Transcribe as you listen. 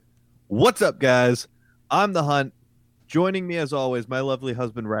What's up, guys? I'm the Hunt. Joining me, as always, my lovely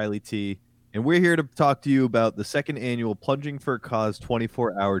husband, Riley T. And we're here to talk to you about the second annual Plunging for a Cause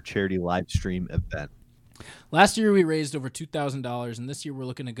 24-hour charity live stream event. Last year, we raised over $2,000, and this year we're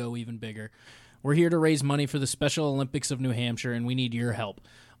looking to go even bigger. We're here to raise money for the Special Olympics of New Hampshire, and we need your help.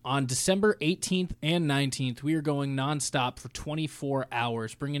 On December 18th and 19th, we are going nonstop for 24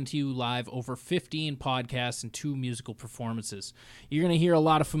 hours, bringing to you live over 15 podcasts and 2 musical performances. You're going to hear a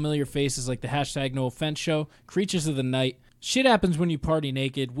lot of familiar faces like the #NoOffense show, Creatures of the Night, Shit Happens When You Party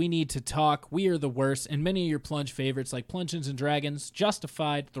Naked, We Need to Talk, We Are the Worst, and many of your Plunge favorites like Plungeons Dragons,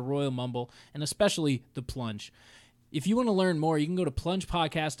 Justified, The Royal Mumble, and especially The Plunge. If you want to learn more, you can go to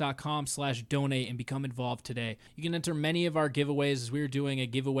plungepodcast.com/donate and become involved today. You can enter many of our giveaways as we're doing a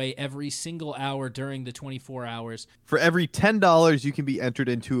giveaway every single hour during the 24 hours. For every $10, you can be entered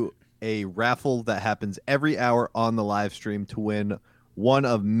into a raffle that happens every hour on the live stream to win one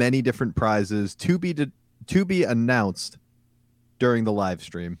of many different prizes to be announced during the live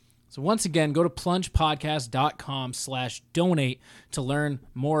stream. So once again, go to plungepodcast.com/donate to learn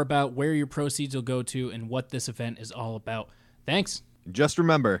more about where your proceeds will go to and what this event is all about. Thanks. Just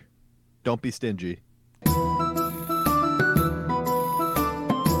remember, don't be stingy.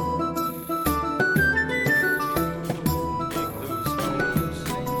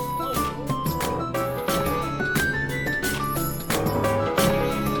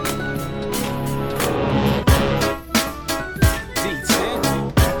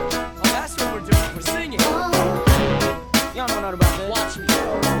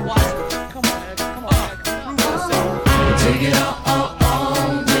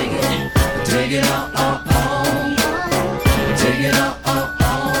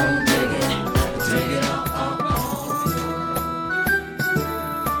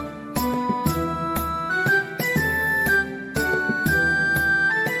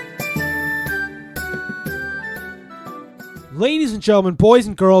 Ladies and gentlemen, boys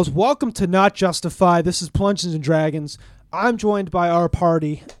and girls, welcome to Not Justified. This is Plungeons Dragons. I'm joined by our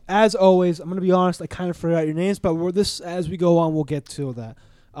party. As always, I'm going to be honest, I kind of forgot your names, but as we go on, we'll get to that.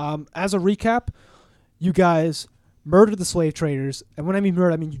 As a recap, you guys murdered the slave traders, and when I mean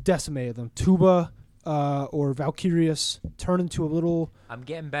murder, I mean you decimated them. Tuba or Valkyrius turned into a little... I'm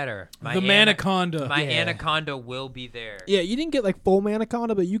getting better. Manaconda. My anaconda will be there. Yeah, you didn't get like full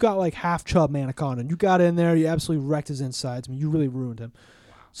Manaconda, but you got like half chub Manaconda. And you got in there, you absolutely wrecked his insides. I mean, you really ruined him.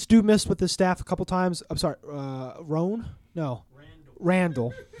 Wow. Stu missed with his staff a couple times. I'm sorry, Roan? No.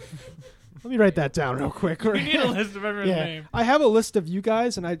 Randall. Let me write that down real quick. We need a list of everyone's name. I have a list of you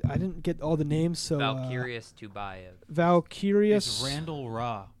guys, and I didn't get all the names. So Valkyrius Tubayev. Valkyrius. It's Randall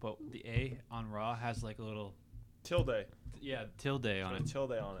Ra, but the A on Ra has like a little tilde. Yeah, tilde on it.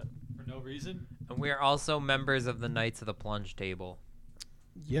 Tilde on it. For no reason. And we are also members of the Knights of the Plunge table.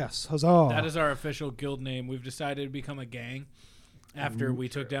 Yes, huzzah. That is our official guild name. We've decided to become a gang after we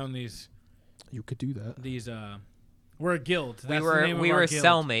took down these... You could do that. We're a guild. That's we were the name of our guild.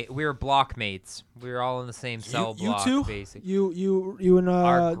 cellmate. We were blockmates. We were all in the same cell block. You two? Basically. You and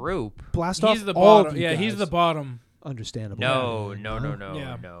our group. Blast off. He's the all bottom. of you Yeah, guys. he's the bottom. Understandable. No.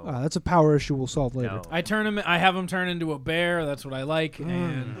 Yeah. That's a power issue we'll solve later. No. I have him turn into a bear. That's what I like.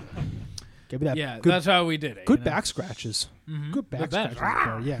 And give me that. yeah, Good, that's how we did it. good back scratches. Mm-hmm. Good back The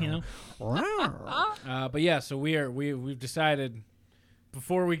scratches. Yeah. You know? But yeah, so we've decided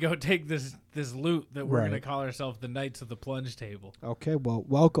before we go take this loot that we're going to call ourselves the Knights of the Plunge Table. Okay, well,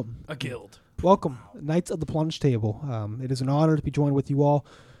 welcome. A guild. Welcome, Knights of the Plunge Table. It is an honor to be joined with you all.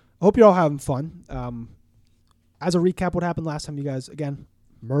 I hope you're all having fun. As a recap, what happened last time? You guys, again,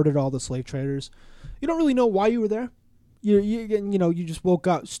 murdered all the slave traders. You don't really know why you were there. You just woke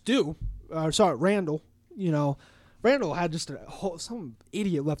up. Randall. Randall had just a hole. Some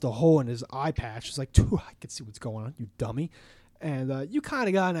idiot left a hole in his eye patch. It's like, dude, I can see what's going on, you dummy. And you kind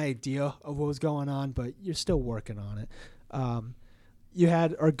of got an idea of what was going on, but you're still working on it. You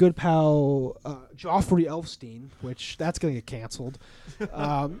had our good pal Joffrey Elfstein, which that's going to get canceled.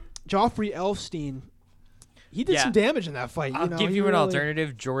 Joffrey Elfstein, he did some damage in that fight. I'll give you an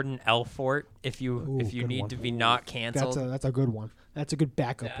alternative, Jordan Elfort, if you need to be not canceled. That's a good one. That's a good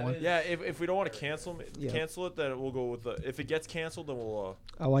backup one. Yeah, if we don't want to cancel it, then we'll go with if it gets canceled, then we'll.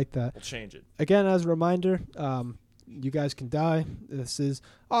 I like that. We'll change it. Again, as a reminder, you guys can die. This is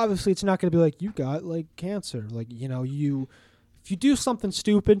obviously it's not going to be like you got like cancer. Like if you do something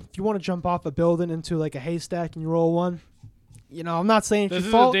stupid, if you want to jump off a building into like a haystack and you roll one. I'm not saying this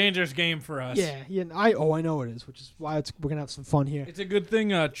is a dangerous game for us. Yeah. I know it is, which is why we're gonna have some fun here. It's a good thing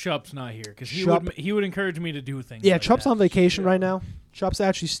Chup's not here because he would encourage me to do things. Yeah, like Chup's that. on vacation right now. Chup's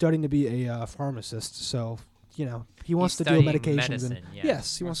actually studying to be a pharmacist, so he wants to deal studying medications. medicine, And yeah.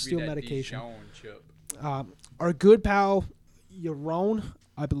 yes, he wants to deal medication. Dijon chip. Our good pal, Yaron,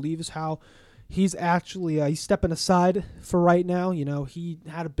 I believe is how. He's actually he's stepping aside for right now. He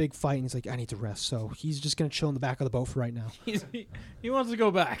had a big fight and he's like, I need to rest. So he's just gonna chill in the back of the boat for right now. He wants to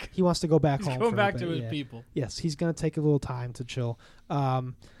go back. He wants to go back He's home. going for a back bit, to his yeah. people. Yes, he's gonna take a little time to chill.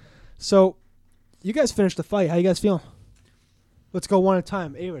 So you guys finished the fight. How you guys feeling? Let's go one at a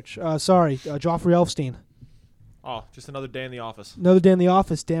time. Rich, Joffrey Elfstein. Oh, just another day in the office. Another day in the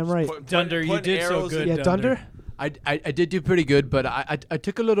office. Damn right. Dunder, you did so good. Yeah, Dunder. I did do pretty good, but I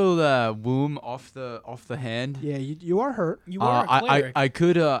took a little wound off the hand. Yeah, you are hurt. You are a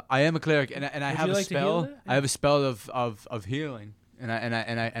cleric. I am a cleric, and I Would have you a like to heal spell. that? I have a spell of healing, and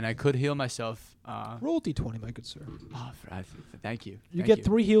I could heal myself. Roll D20, my good sir. Thank you. You Thank get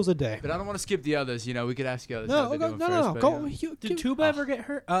 3 heals a day. But I don't want to skip the others. We could ask the others. No, how they're doing no. first, but, Go. Did Tuba ever get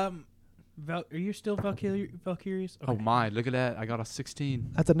hurt? Are you still Valkyries? Oh my! Look at that! I got a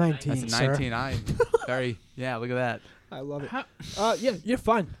 16. That's a 19. That's a sir. 19. I'm very. Yeah, look at that. I love it. Yeah, you're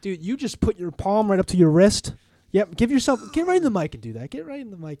fine, dude. You just put your palm right up to your wrist. Yep. Get right in the mic and do that. Get right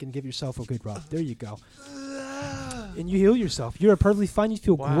in the mic and give yourself a good rub. There you go. And you heal yourself. You're perfectly fine. You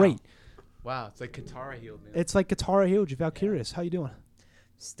feel great. Wow, it's like Katara healed me. It's like Katara healed you. Valkyrius, how you doing?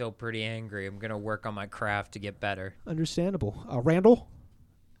 Still pretty angry. I'm gonna work on my craft to get better. Understandable. Randall,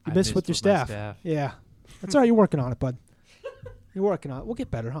 you missed with your my staff. Yeah, that's all right. You're working on it, bud. You're working on it. We'll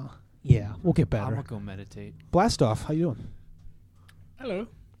get better, huh? Yeah, we'll get better. I'm gonna go meditate. Blast off. How you doing? Hello.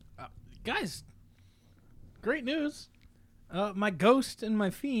 Guys, great news. My ghost and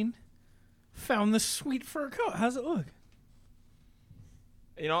my fiend found this sweet fur coat. How's it look?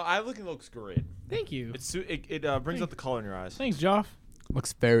 I think it looks great. Thank you. It brings out the color in your eyes. Thanks, Joff.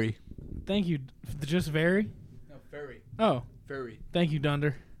 Looks very. Thank you. Just very? No, very. Oh. Very. Thank you,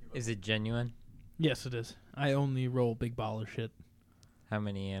 Dunder. Is it genuine? Yes, it is. I only roll big baller shit. How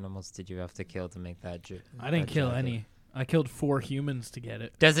many animals did you have to kill to make that? I didn't kill any. I killed 4 humans to get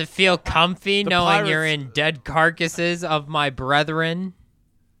it. Does it feel comfy The knowing you're pirates- in dead carcasses of my brethren?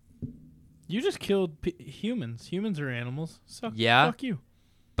 You just killed humans. Humans are animals. So Yeah. fuck you.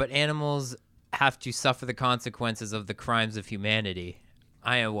 But animals have to suffer the consequences of the crimes of humanity.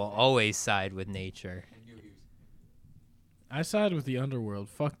 I will always side with nature. I side with the underworld.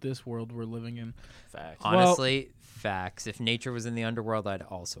 Fuck this world we're living in. Facts. Honestly, facts. If nature was in the underworld, I'd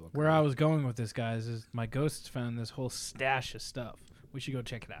also agree. Where I was going with this, guys, is my ghosts found this whole stash of stuff. We should go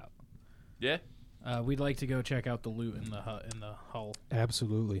check it out. Yeah. We'd like to go check out the loot in the hull.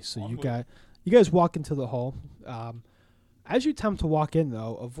 Absolutely. So you guys walk into the hall. As you attempt to walk in,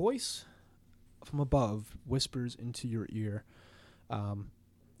 though, a voice from above whispers into your ear,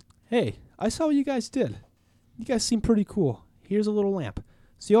 hey, I saw what you guys did. You guys seem pretty cool. Here's a little lamp.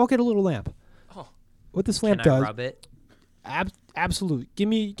 So you all get a little lamp. Oh. What this Can lamp I does... rub it? Absolutely. Give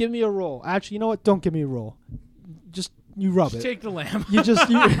me a roll. Actually, you know what? Don't give me a roll. Just you rub it. Take the lamp. You just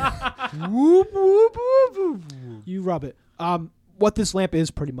whoop, whoop, whoop, whoop. You rub it. What this lamp is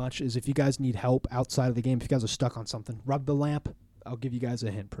pretty much is if you guys need help outside of the game, if you guys are stuck on something, rub the lamp. I'll give you guys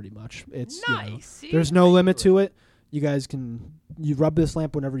a hint pretty much. It's Nice. there's no limit to it. You guys you rub this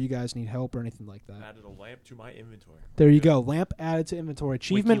lamp whenever you guys need help or anything like that. Added a lamp to my inventory. There you go. Lamp added to inventory.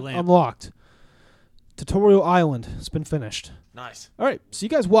 Achievement lamp. unlocked. Tutorial Island has been finished. Nice. All right, so you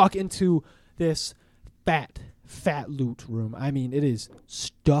guys walk into this fat loot room. I mean, it is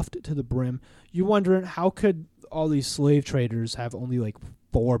stuffed to the brim. You're wondering how could all these slave traders have only like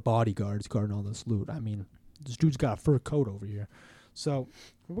 4 bodyguards guarding all this loot? I mean, this dude's got a fur coat over here. So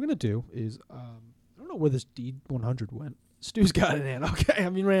what we're gonna do is, I don't know where this D100 went. Stu's got it in. Okay, I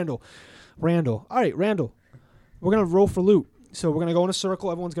mean Randall. All right, Randall. We're gonna roll for loot. So we're gonna go in a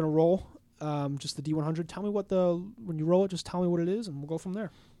circle. Everyone's gonna roll. Just the D100. Tell me when you roll it, just tell me what it is, and we'll go from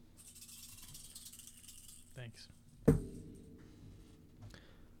there. Thanks.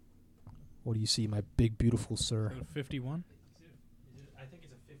 What do you see, my big, beautiful sir? 51? I think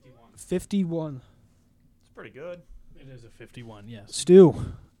it's a 51. 51. It's pretty good. It is a 51, yes. Stu,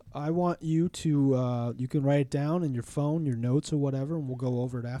 I want you to, you can write it down in your phone, your notes or whatever, and we'll go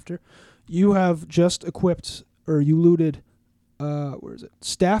over it after. You have just equipped, or you looted, where is it?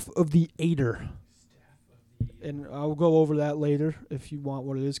 Staff of the Aider. And I'll go over that later if you want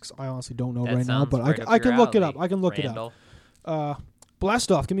what it is, because I honestly don't know That right now. sounds But right up I can your look it alley, up. I can look Randall. it up.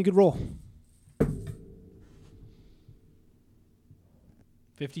 Blast off. Give me a good roll.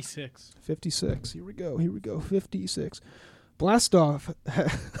 56. 56. Here we go. 56. Blast off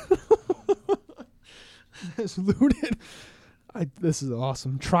has looted. This is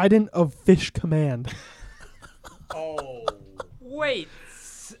awesome. Trident of Fish Command. Oh. Wait.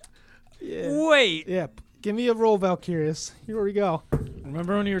 Yeah. Wait. Yeah. Give me a roll, Valkyrius. Here we go.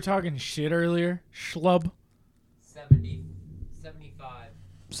 Remember when you were talking shit earlier? Schlub. 75.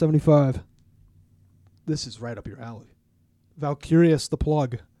 75. This is right up your alley. Valkyrius the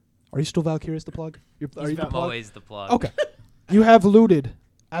plug. Are you still Valkyrius the plug? Are you the I'm plug? always the plug. Okay. You have looted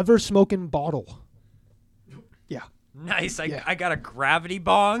ever smoking bottle. Yeah. Nice. Yeah. I got a gravity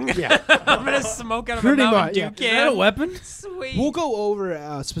bong. Yeah. I'm gonna smoke out of Pretty a Mountain much, Dew yeah. Is that a can. weapon? Sweet. We'll go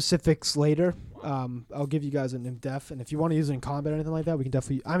over specifics later. I'll give you guys an in-depth, and if you want to use it in combat or anything like that, we can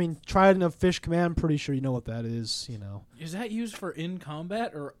definitely. I mean, try it in a fish command. I'm pretty sure you know what that is. You know. Is that used for in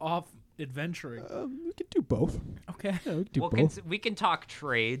combat or off adventuring? We can do both. Okay. Yeah, we can do Well, both. we can talk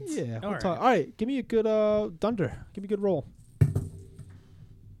trades. Yeah. All All right. Give me a good dunder. Give me a good roll.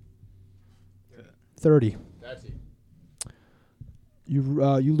 30. That's it. You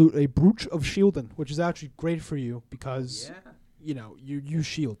loot a brooch of shielding, which is actually great for you because you know you use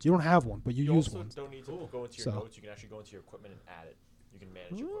shields. You don't have one, but you use also one. don't need to go into your So. notes. You can actually go into your equipment and add it. You can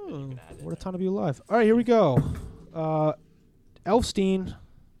manage your equipment. You can add it. What a time to be alive! All right, here we go. Elfstein.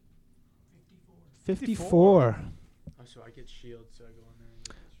 54. Oh, so I get shield, so I go in there and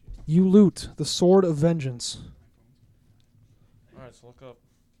get shield. You loot the sword of vengeance. All right, so look up.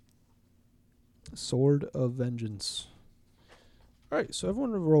 Sword of vengeance. All right, so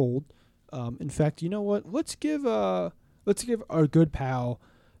everyone rolled. In fact, you know what? Let's give our good pal,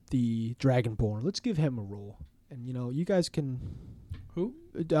 the Dragonborn. Let's give him a roll, and you know, you guys can. Who?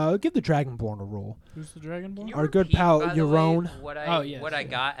 Give the Dragonborn a roll. Who's the Dragonborn? Can you Our good repeat, pal, by the your way, own. What I Oh, yes, what I yeah.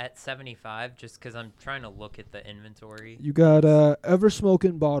 got at 75, just because I'm trying to look at the inventory. You got ever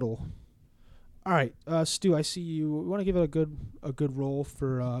smoking bottle. All right, Stu. I see you. You want to give it a good roll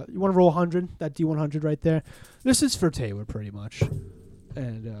for. You want to roll 100? That D100 right there. This is for Taylor, pretty much.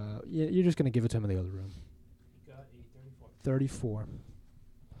 And you're just gonna give it to him in the other room. 34.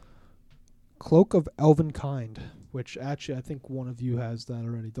 Cloak of Elven Kind, which actually I think one of you has that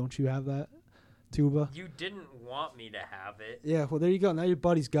already. Don't you have that, Tuba? You didn't want me to have it. Yeah. Well, there you go. Now your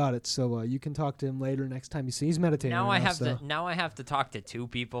buddy's got it, so you can talk to him later next time you see. He's meditating. Now right I now, have so. to. Now I have to talk to two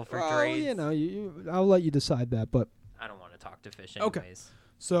people for Well, trades. you know, I'll let you decide that, but. I don't want to talk to fish Okay. anyways.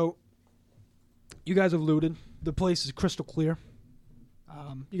 So, you guys have looted. The place is crystal clear.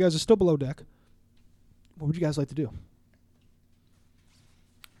 You guys are still below deck. What would you guys like to do?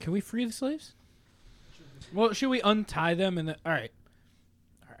 Can we free the slaves? Well, should we untie them and then? All right.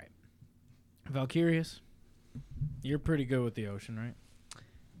 Valkyrius, you're pretty good with the ocean, right?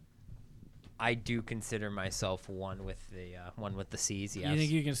 I do consider myself one with the seas. Yes. You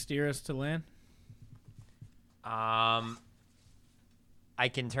think you can steer us to land? I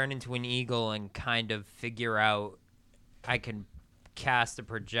can turn into an eagle and kind of figure out. I can cast a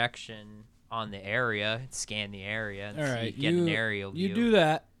projection on the area, scan the area, and All see, right, get an aerial view. You do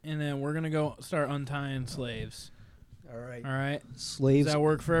that, and then we're gonna go start untying slaves. All right. All right. Slaves. Does that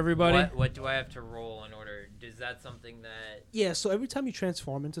work for everybody? What do I have to roll in order? Is that something that? Yeah, so every time you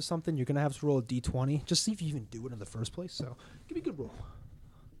transform into something, you're going to have to roll a d20. Just see if you even do it in the first place. So, give me a good roll.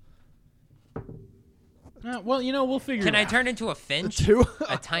 Well, you know, we'll figure. Can it I out. turn into a finch? Two.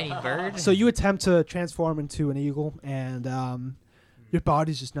 A tiny bird? So you attempt to transform into an eagle, and your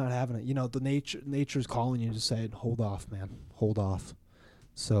body's just not having it. You know, the nature's calling you, just saying, "Hold off, man, hold off."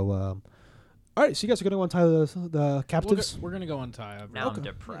 So, all right. So you guys are gonna untie the captives. We're gonna go untie. Now Okay. I'm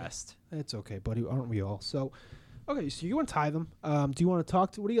depressed. It's okay, buddy. Aren't we all? So, okay. So you untie them. Do you want to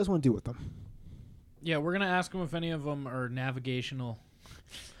talk to? What do you guys want to do with them? Yeah, we're gonna ask them if any of them are navigational.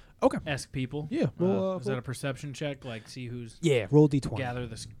 Okay. Esque people. Yeah. Roll, Is that a perception check? Like, see who's yeah. Roll d20. gather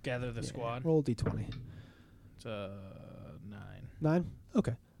the squad. Roll d20. It's 9. 9?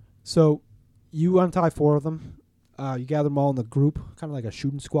 Okay. So you untie 4 of them. You gather them all in the group, kind of like a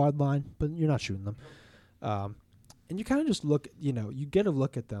shooting squad line, but you're not shooting them. And you kind of just look, you know, you get a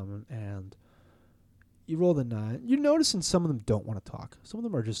look at them and you roll the 9. You're noticing some of them don't want to talk. Some of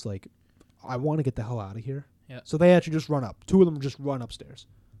them are just like, I want to get the hell out of here. Yeah. So they actually just run up. 2 of them just run upstairs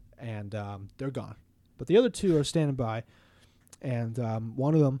and they're gone. But the other 2 are standing by and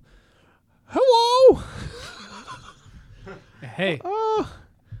one of them, hello! Hey.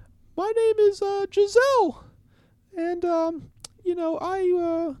 My name is Giselle, and you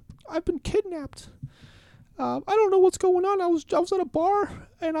know I've been kidnapped. I don't know what's going on. I was at a bar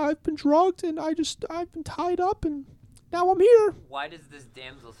and I've been drugged and I've been tied up and now I'm here. Why does this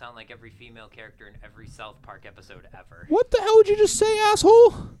damsel sound like every female character in every South Park episode ever? What the hell did you just say,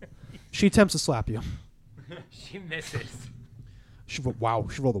 asshole? She attempts to slap you. She misses. She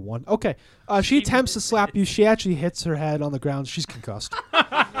rolled a 1. Okay, she attempts to slap you. She actually hits her head on the ground. She's concussed.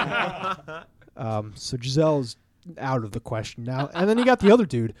 So Giselle's out of the question now. And then you got the other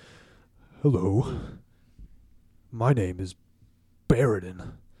dude. Hello, My name is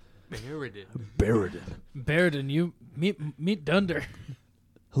Baradin. Baradin, you meet Dunder.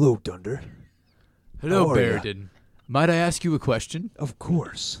 Hello, Dunder. Hello, How are ya? Baradin. Might I ask you a question? Of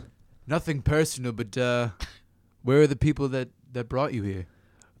course. Nothing personal, but where are the people that brought you here?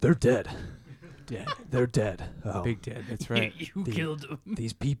 They're dead. Dead. They're dead. Big dead, that's right. You killed him.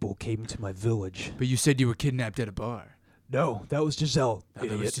 These people came to my village. But you said you were kidnapped at a bar. No, that was Giselle. Oh, that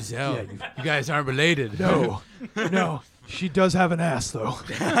was idiot. Giselle. Yeah, You guys aren't related. No, no. She does have an ass, though.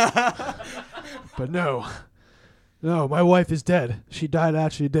 But no. No, my wife is dead. She died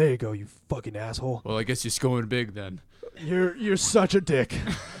actually a day ago, you fucking asshole. Well, I guess you're scoring big then. You're such a dick.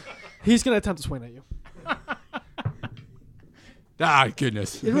 He's going to attempt to swing at you. Ah,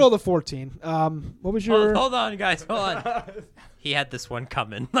 goodness. You rolled a 14. What was your... Hold on, guys. Hold on. He had this one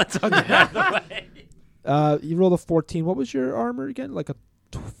coming. Let's get it out of the way. You rolled a 14. What was your armor again? Like a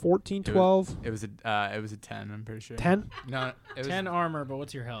 14, 12? It was a 10, I'm pretty sure. 10? No, it was 10 armor, but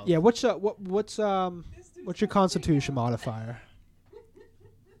what's your health? Yeah, what's your constitution modifier?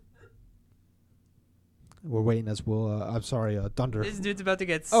 We're waiting as we'll I'm sorry, Dunder. This dude's about to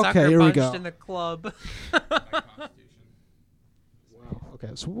get Okay, sucker here we punched go. in the club. Okay,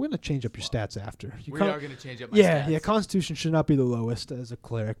 so we're gonna change up your stats after. We are going to change up my Yeah, stats. yeah. Constitution should not be the lowest as a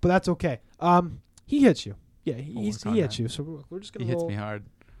cleric, but that's okay. He hits you. Yeah, he hits you. So we're just gonna. He hits roll. me hard.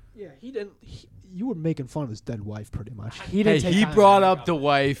 Yeah, he didn't. You were making fun of his dead wife, pretty much. He Hey, didn't. take he kind brought of up the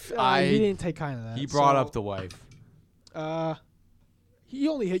wife. that. He didn't take kind of that. He brought so, up the wife. He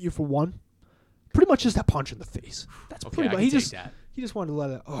only hit you for one. Pretty much just that punch in the face. That's Okay, pretty I much. can He take just that. he just wanted to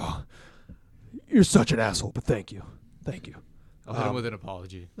let it. Oh, you're such an asshole, but thank you. I'll hit him with an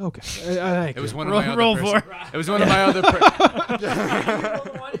apology. Okay, thank It was you. one of my other roll pers- for. It was one of my other.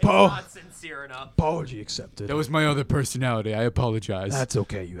 Paul. Sincere enough. Apology accepted. That was my other personality. I apologize. That's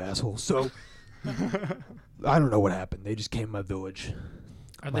okay, you asshole. So, I don't know what happened. They just came to my village.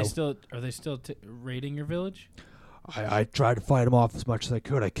 Are they still raiding your village? I tried to fight them off as much as I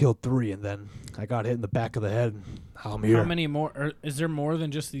could. I killed 3, and then I got hit in the back of the head. And I'm here. How many more? Is there more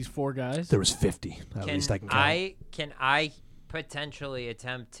than just these 4 guys? There was 50. At least I can count. Can I potentially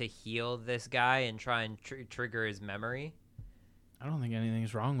attempt to heal this guy and try and trigger his memory? I don't think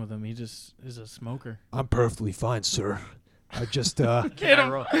anything's wrong with him. He just is a smoker. I'm perfectly fine, sir. I just Can I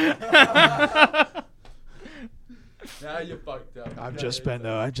roll? Now you fucked up. I've just been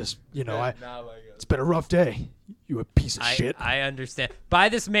it's been a rough day. You a piece of shit. I understand. Buy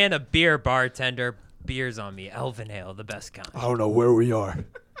this man a beer, bartender. Beer's on me. Elven ale, the best kind. I don't know where we are.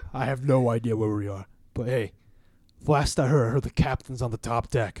 I have no idea where we are. But hey, last I heard the captain's on the top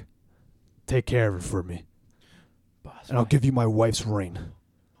deck. Take care of it for me. Boss, And I'll give you my wife's ring.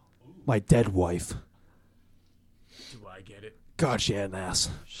 My dead wife. Do I get it? God, she had an ass.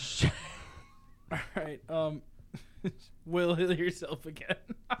 All right. Will heal yourself again.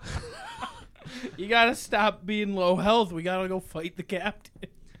 You gotta stop being low health. We gotta go fight the captain.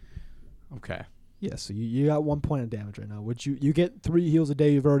 Okay. Yeah, so you got 1 point of damage right now. Would you get 3 heals a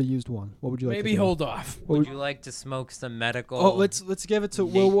day? You've already used 1. What would you like to do? Maybe hold off. Would you like to smoke some medical? Oh, let's give it to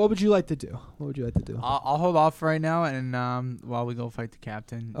Will. What would you like to do? What would you like to do? I'll hold off right now, and while we go fight the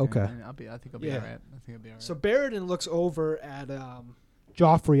captain. Okay. And I think I'll be Yeah. alright. So Baradin looks over at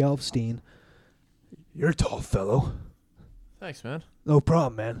Joffrey Elfstein. You're a tall fellow. Thanks, man. No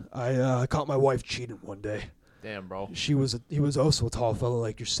problem, man. I caught my wife cheating one day. Damn, bro. He was also a tall fellow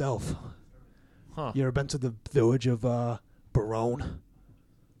like yourself. Huh. You ever been to the village of Barone?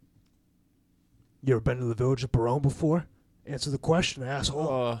 You ever been to the village of Barone before? Answer the question,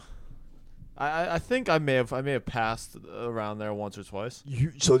 asshole. I think I may have passed around there once or twice.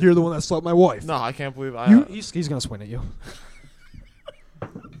 So you're the one that slept my wife? No, I can't believe I. He's gonna swing at you.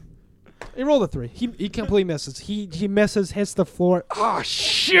 He rolled a 3. He completely misses. He misses, hits the floor. Oh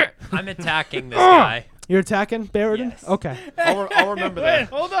shit! I'm attacking this guy. You're attacking Baradin? Yes. Okay. I'll remember Wait, that.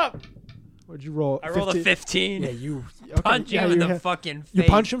 hold up. What'd you roll? I rolled a 15. Yeah, you okay, Punch yeah, him in you the hit- fucking face. You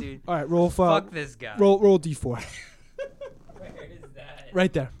punch him? Dude. All right, roll Fuck this guy. roll a d4. Where is that?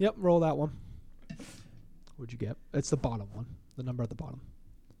 Right there. Yep, roll that one. What'd you get? It's the bottom one. The number at the bottom.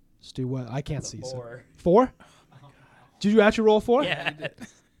 Stu, what? I can't see. 4. 4? Did you actually roll a 4? Yeah.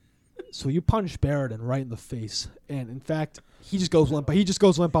 So you punch Baradin right in the face, and in fact, he just goes limp. He just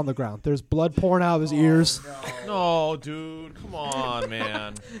goes limp on the ground. There's blood pouring out of his ears. No, dude. Come on,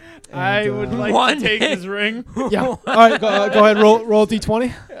 man. I And, would like One to take hit. his ring. Yeah. All right, go ahead. Roll a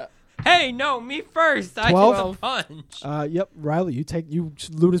d20. Hey, no, me first. I 12. took the punch. Yep, Riley, you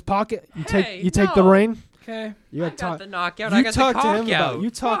loot his pocket. You take Hey, the no. ring. Okay. You I got got the knockout. You I got the talked to cock him out. about. You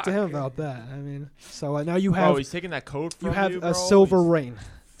talked to him Fuck. about that. I mean, so now you Bro, have he's taking that coat from you have you, a bro. silver He's- ring.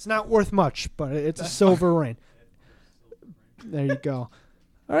 It's not worth much, but it's a silver ring. There you go.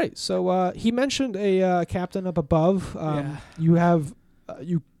 All right. So he mentioned a captain up above. Yeah. You have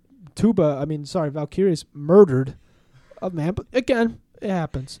Valkyria's murdered a man, but again, it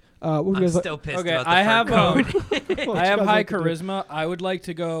happens. What would you I'm guys still pissed Okay, about the I fur have coat. Well, I have guys high like to do? charisma. I would like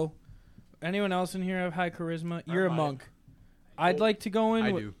to go. Anyone else in here have high charisma? You're a monk. I'd like to go in.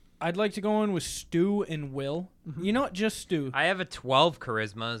 I with, do. I'd like to go in with Stu and Will. You know what? Just Stu. I have a 12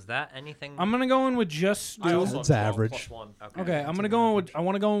 charisma. Is that anything? I'm gonna go in with just Stu. I also It's have 12 average. +1. Okay, I'm gonna go in with. I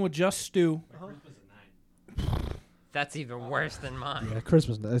want to go in with just Stu. That's even worse than mine. Yeah,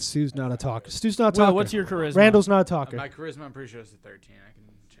 Christmas. Stu's not a talker. Stu's not a Will, talker. what's your charisma? Randall's not a talker. My charisma, I'm pretty sure it's a 13. I can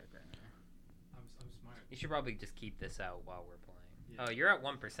check right now. I'm smart. You should probably just keep this out while we're playing. Oh, you're at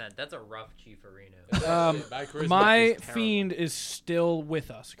 1%. That's a rough Chief Arena. My charisma My is terrible. fiend is still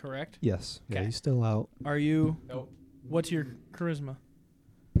with us, correct? Yes. Yeah, Okay. he's still out. Are you? Nope. What's your charisma?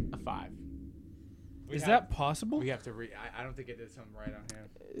 A 5. Is that possible? We have to I don't think it did something right on here.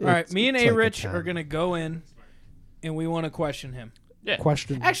 All right, me and It's like a A-Rich 10. are gonna go in, and we want to question him.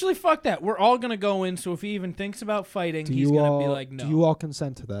 Question. Actually, fuck that. We're all gonna go in. So if he even thinks about fighting, do he's you gonna all be like, no. Do you all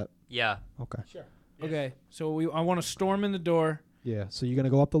consent to that? Yeah. Okay. Okay. So I want to storm in the door. Yeah. So you're gonna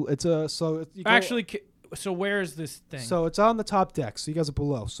go up the. It's a you go- Actually, so where is this thing? So it's on the top deck. So you guys are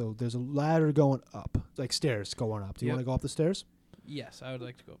below. So there's a ladder going up, like stairs going up. Do you Yep. want to go up the stairs? yes, I would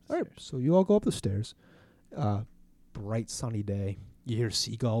like to go up the All right. stairs. So you all go up the stairs. Bright sunny day. You hear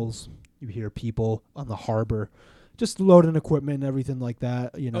seagulls. You hear people on the harbor, just loading equipment and everything like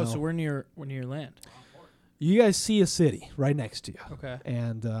that. You know. Oh, so we're near land. You guys see a city right next to you. Okay.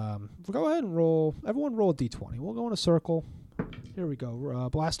 And we'll go ahead and roll. Everyone roll a d20. We'll go in a circle. Here we go.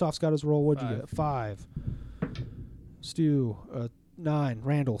 Blastoff's got his roll. What'd you get? 5. Stu, 9.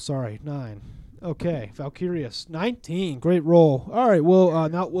 Randall, sorry, 9. Okay. Valkyrius, 19. Great roll. All right. Well,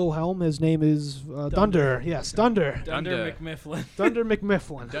 not Wilhelm. His name is Dunder. Yes, Dunder. Dunder McMifflin. Dunder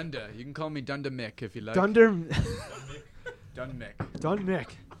McMifflin. Dunder. You can call me Dunder Mick if you like. Dunder. Dun Mick. Dun Mick.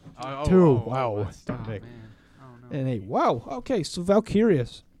 Oh, 2. Wow. oh, Dun oh, Mick. man. Oh, no. And 8. Wow. Okay. So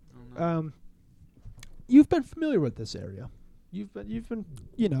Valkyrius. Oh, no. You've been familiar with this area. You've been you've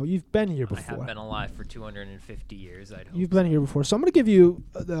been here I before. have been alive for 250 years, I'd hope. You've been here before. So I'm going to give you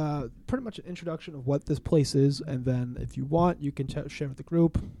pretty much an introduction of what this place is, and then if you want, you can share with the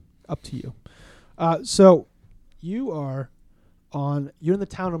group. Up to you. So you're in the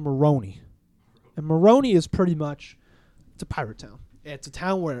town of Maroney. And Maroney is pretty much, it's a pirate town. It's a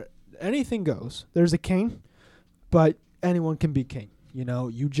town where anything goes. There's a king, but anyone can be king. You know,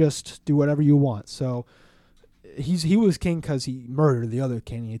 you just do whatever you want. So he was king because he murdered the other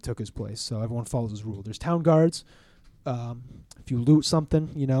king and he took his place. So everyone follows his rule. There's town guards. If you loot something,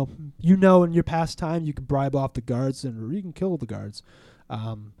 you know in your past time you can bribe off the guards and you can kill the guards.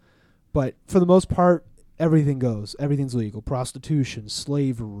 But for the most part, everything goes. Everything's legal. Prostitution,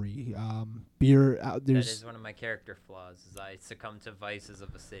 slavery, beer. That There's is one of my character flaws, is I succumb to vices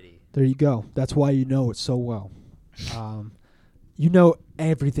of a city. there you go. That's why you know it so well. You know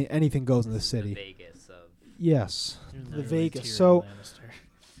everything. Anything goes in the The city. Vegas of... Yes, You're the literally Vegas. Tyrion So Lannister.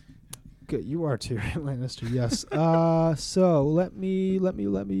 good. You are Tyrion Lannister. Yes. So let me.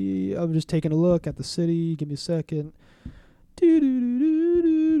 I'm just taking a look at the city. Give me a second.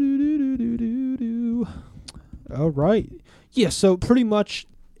 All right. Yeah. So pretty much,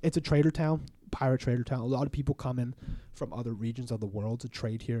 it's a trader town, pirate trader town. A lot of people come in from other regions of the world to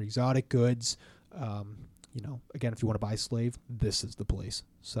trade here. Exotic goods. Again, if you want to buy a slave, this is the place.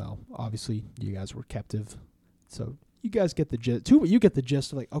 So obviously, you guys were captive. So you guys get the gist. Tuba, you get the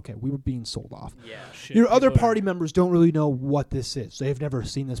gist of like, okay, we were being sold off. Yeah. Shit, Your other people are- party members don't really know what this is. They've never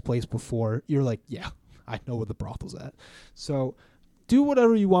seen this place before. You're like, yeah, I know where the brothel's at. So do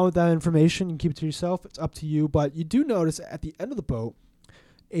whatever you want with that information. You can keep it to yourself. It's up to you. But you do notice at the end of the boat,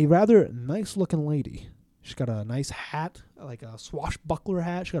 a rather nice-looking lady. She's got a nice hat, like a swashbuckler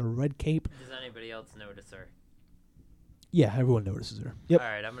hat. She's got a red cape. Does anybody else notice her? Yeah, everyone notices her. Yep. All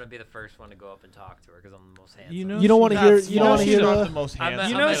right, I'm going to be the first one to go up and talk to her because I'm the most handsome. You know You don't want to hear. she's You don't want to She's hear not the. the most I'm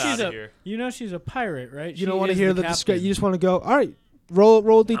handsome. You know Get she's outta a here. you know she's a pirate, right? You don't want to is hear the. captain. You just want to go. All right, roll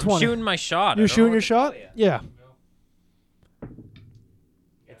a I'm d20. shooting my shot. You're shooting your shot. Yeah.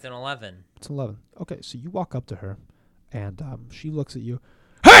 It's an 11. It's 11. Okay, so you walk up to her, and she looks at you.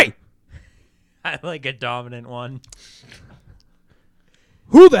 Hey! I like a dominant one.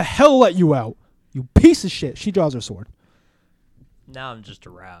 Who the hell let you out? You piece of shit. She draws her sword. Now I'm just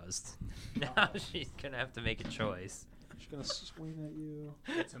aroused. Now she's going to have to make a choice. She's going to swing at you.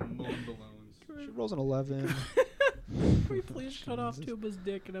 It's a moon balloons. She rolls an 11. Can we please shut off Tuba's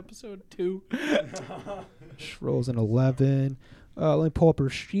dick in episode 2? She rolls an 11. Let me pull up her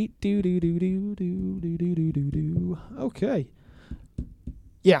sheet. Do. Okay.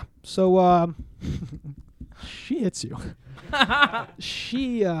 Yeah. So she hits you.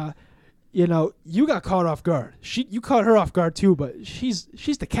 She you got caught off guard. You caught her off guard too, but she's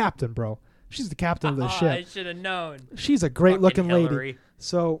the captain, bro. She's the captain of the ship. I should have known. She's a great looking Fucking lady. Hillary.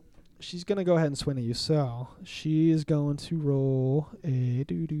 So she's gonna go ahead and swing at you. So she is going to roll a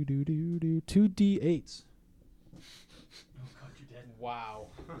 2d8s. Wow.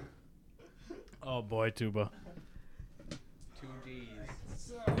 Oh boy, Tuba. 2Ds. Let's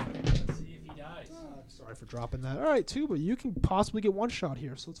see if he dies. Sorry for dropping that. All right, Tuba, you can possibly get one shot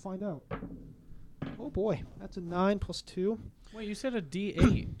here. So let's find out. Oh boy, that's a 9 plus 2. Wait, you said a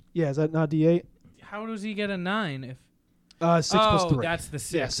D8. Yeah, is that not D8? How does he get a 9 if? 6 plus 3. That's the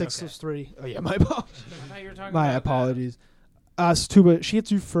 6. Yeah, 6 okay. plus 3. Oh yeah, my apologies. I thought you were talking My about apologies. So Tuba, she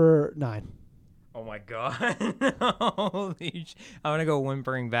hits you for 9. Oh my god. Holy I'm gonna go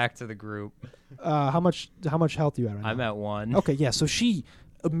whimpering back to the group. How much health do you at right now? I'm at 1. Okay, yeah. So she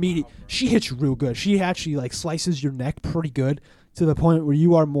hits you real good. She actually like slices your neck pretty good to the point where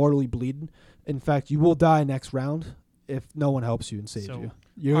you are mortally bleeding. In fact, you will die next round if no one helps you and saves you.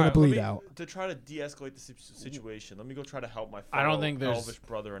 You're gonna bleed out. To try to de-escalate the situation, let me go try to help my I don't think there's- elvish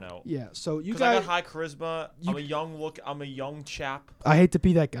brother out. Yeah. So you Because I guys, got high charisma. I'm a young chap. I hate to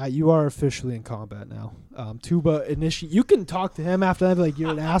be that guy. You are officially in combat now. Tuba initiate. You can talk to him after that. Like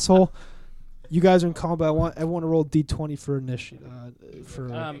you're an asshole. You guys are in combat. I want everyone to roll D20 for initiate.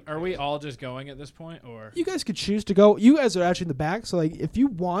 Are we all just going at this point, or? You guys could choose to go. You guys are actually in the back, so like if you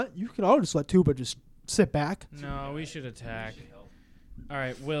want, you can all just let Tuba just sit back. No, we should attack. All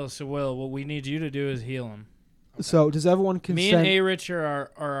right, Will. So Will, what we need you to do is heal him. So does everyone consent? Me and A-Rich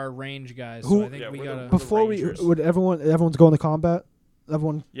are our range guys. Who- So I think we we're gotta. the- Before Rangers. would everyone's going to combat?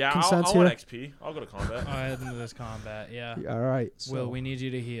 Everyone Yeah, consents I here. want XP. I'll go to combat. I'll head into this combat. Yeah. Yeah, all right. So, Will, we need you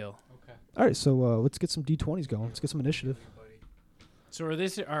to heal. all right. So let's get some D20s going. Let's get some initiative. So are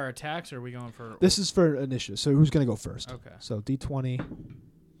this our attacks, or are we going for? This is for initiative. So who's gonna go first? Okay. So D20.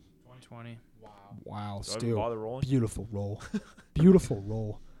 20. Wow, Do I even Stu. bother rolling? Beautiful roll. Beautiful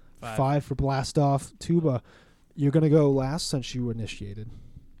roll. 5. 5 for blast off. Tuba, you're gonna go last since you initiated.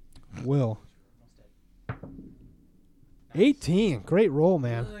 Will. 18. Great roll,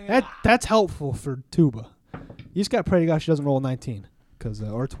 man. That's helpful for Tuba. You just got to pray to God she doesn't roll a 19,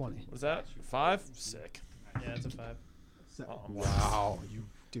 or 20. What's that? 5? Sick. Yeah, it's a 5. Wow,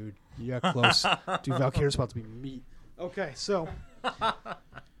 dude, you got close. Dude, Valkyrie's about to be meat. Okay, so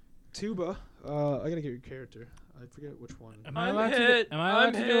Tuba, I gotta get your character. I forget which one. Am I I'm allowed hit. to? Am I allowed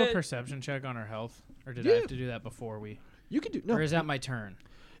I'm to do a hit. perception check on her health, or did I Yeah. have to do that before we? You can do no. Or is that my turn?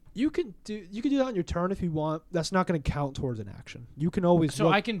 You can do that on your turn if you want. That's not going to count towards an action. You can always So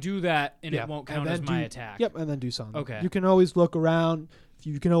look, I can do that, and yeah, it won't and count as then my do- attack. Yep, and then do something. Okay. You can always look around.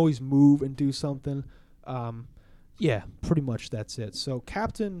 You can always move and do something. Yeah, pretty much that's it. So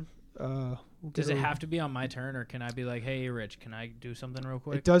Captain, we'll Does get it her- have to be on my turn, or can I be like, "Hey, Rich, can I do something real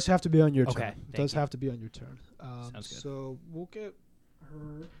quick?" It does have to be on your Okay, turn. It thank does you. have to be on your turn. Sounds good. So we'll get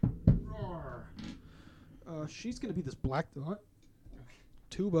her. She's going to be this black dot.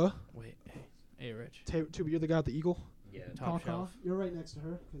 Tuba. Wait, hey, Rich. Tuba, you're the guy with the eagle. Yeah. Top shelf. You're right next to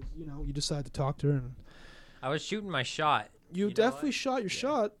her because you decided to talk to her, and I was shooting my shot. you know definitely what? shot your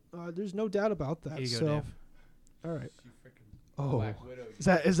shot. There's no doubt about that. Here you go, so, Dave. all right. Oh, Black Widow.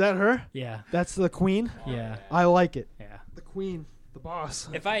 is that her? Yeah, That's the queen. yeah, I like it. yeah. The queen, the boss.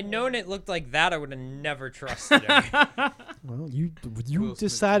 If I had known it looked like that, I would have never trusted her. Well, you Will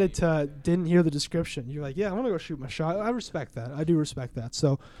decided Smith to didn't hear the description. You're like, yeah, I'm gonna go shoot my shot. I respect that. I do respect that.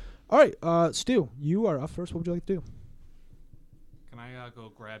 So, all right, Stu, you are up first. What would you like to do? Can I go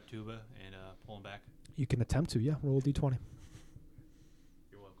grab Tuba and pull him back? You can attempt to. Yeah, roll a d20.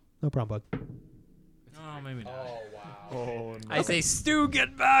 You're welcome. No problem, bud. Oh, maybe not. Oh, no. I say, Stu,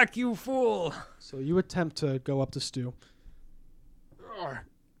 get back, you fool. So you attempt to go up to Stu.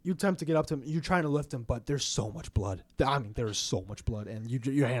 You attempt to get up to him. You're trying to lift him, but there's so much blood. I mean, there is so much blood, and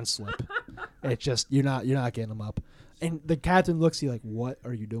your hands slip. It's just you're not getting him up. And the captain looks at you like, "What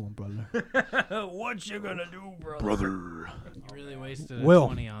are you doing, brother?" What you gonna do, brother? Brother. You really wasted a Will.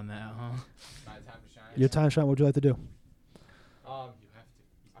 20 on that, huh? My time to shine. Your time shine. What would you like to do? I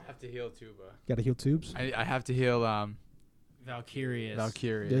have to heal Tuba. Got to heal tubes. I have to heal Valkyrius.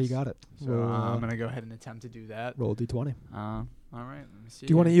 Valkyrie. Yeah, you got it. So Roll, I'm gonna go ahead and attempt to do that. roll a d20. All right. Let me see.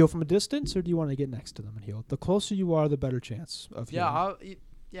 Do you want to here. heal from a distance, or do you want to get next to them and heal? The closer you are, the better chance of Yeah. healing.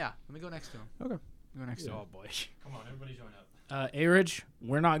 Yeah. Let me go next to him. Okay. Go next to Oh him. boy. Come on, everybody join up. A-Rich,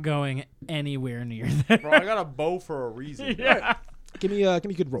 we're not going anywhere near there. Bro, I got a bow for a reason. Yeah. Give me a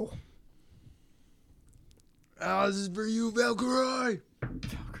good roll. This is for you, Valkyrie.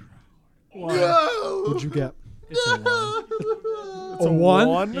 What'd you get? It's a 1. A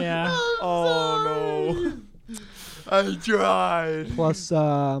 1? Yeah. Oh no. I tried. Plus,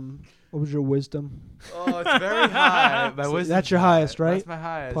 what was your wisdom? Oh, it's very high. My wisdom. That's your highest, right? That's my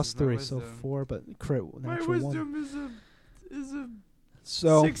highest. Plus is my 3, so wisdom. 4, but crit My natural 1. wisdom is a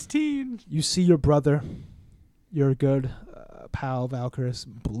So 16. you see your brother, your good pal Valkyris,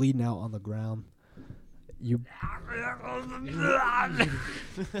 bleeding out on the ground. You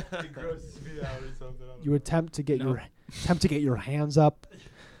you attempt to get your hands up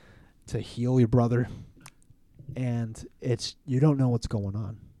to heal your brother, and you don't know what's going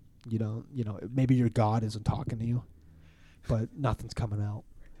on. You know maybe your god isn't talking to you, but nothing's coming out.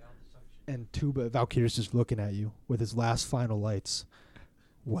 And Tuba Valkyrie's just looking at you with his last final lights.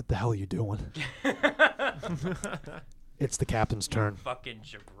 What the hell are you doing? It's the captain's turn. Fucking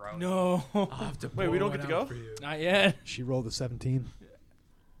jabroni. No. Wait, we don't get to go? Not yet. She rolled a 17.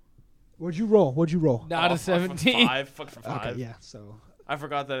 What'd you roll? Not a 17. 5. Fuck for 5. Okay, yeah. So, I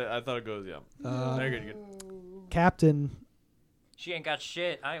forgot that. I thought it goes. Yeah. Very good. Captain, She ain't got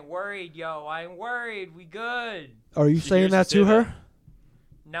shit. I ain't worried, yo. I ain't worried. We good. are you She saying hears that you to say her? that.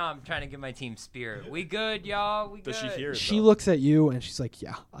 No, I'm trying to get my team spirit. We good, y'all. We good. Does she hear it? She though? looks at you and she's like,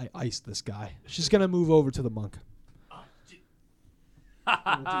 "Yeah, I iced this guy." She's gonna move over to the monk.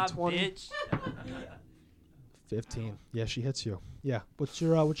 Bitch. 15. Yeah, she hits you. Yeah. What's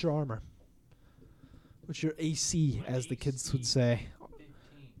your armor? What's your AC, as the kids would say?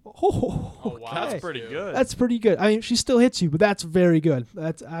 Oh, Oh, wow. okay. That's pretty good. That's pretty good. I mean, she still hits you, but that's very good.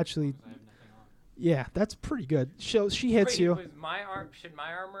 That's actually, yeah, that's pretty good. She hits Wait, you. should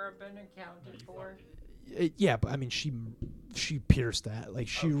my armor have been accounted for? Yeah, but I mean, she pierced that. Like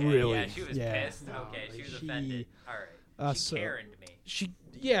she Okay, really. Yeah, she was pissed. Okay, she was offended. All right. She so- Karen'd me.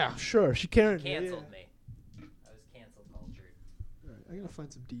 Yeah, sure. She can't. Canceled me. I was cancel cultured. Alright, I gotta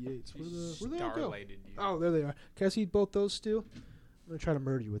find some D8s. Where they all go? Starlighted you. Oh, there they are. Can I see both those, Stu? I'm gonna try to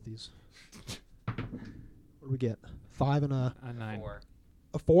murder you with these. What do we get? 5 and a 9. 4.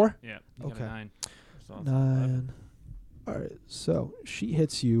 4? Yeah. You got Okay. a 9. Sounds 9. All right. So she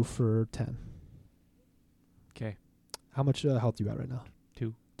hits you for 10. Okay. How much health you at right now?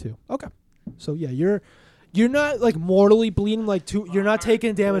 2. 2. Okay. So yeah, you're not like mortally bleeding like 2. You're not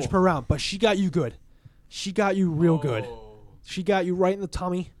taking damage per round, but she got you good. She got you real good. She got you right in the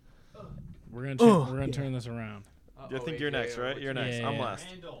tummy. We're gonna turn this around. I think you're next, right? You're next. Yeah, I'm yeah. last.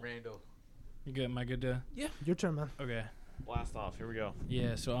 Randall. You good? Am I good to? Yeah, your turn, man. Okay. Blast off. Here we go.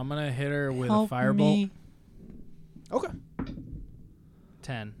 Yeah. So I'm gonna hit her with a firebolt. Okay.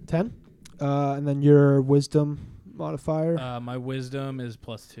 10. 10. And then your wisdom modifier My wisdom is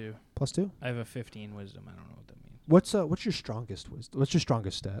 +2. +2. I have a 15 wisdom. I don't know what that means. What's your strongest wisdom? What's your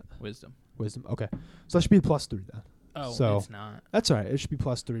strongest stat? Wisdom. Wisdom. Okay. So that should be +3 then. Oh, So- it's not. That's all right. It should be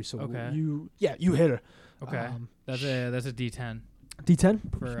 +3. So Okay. you hit her. Okay. That's a D10 D10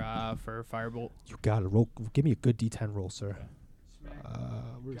 for firebolt. You got to roll. Give me a good D10 roll, sir.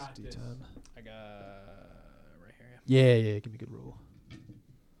 Where's Got D10? this. I got right here. Yeah. Give me a good roll.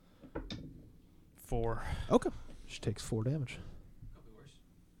 4. Okay. She takes 4 damage.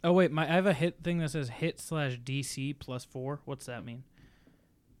 Oh wait, I have a hit thing that says hit/DC +4. What's that mean?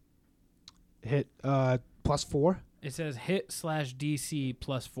 Hit +4. It says hit/DC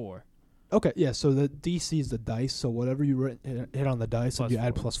 +4. Okay. Yeah. So the DC is the dice. So whatever you hit on the dice, and you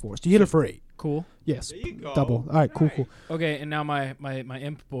add +4. +4. So you hit her for 8. Cool. Yes. There you go. Double. All right. Cool. Okay, and now my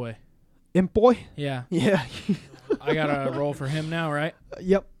imp boy. Imp boy. Yeah. Yeah. I gotta roll for him now, right?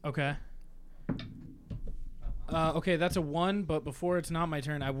 Yep. Okay. Okay, that's a 1, but before it's not my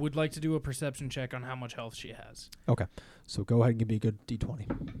turn, I would like to do a perception check on how much health she has. Okay. So go ahead and give me a good D20.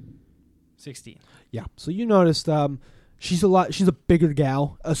 16. Yeah. So you noticed she's a bigger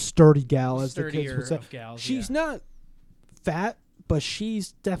gal, a sturdy gal, as the kids Sturdier would say. of gals, She's yeah. not fat, but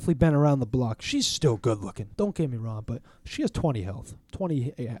she's definitely been around the block. She's still good looking. Don't get me wrong, but she has 20 health,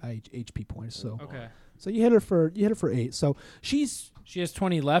 20 HP points. So Okay. so you hit her for 8. So she has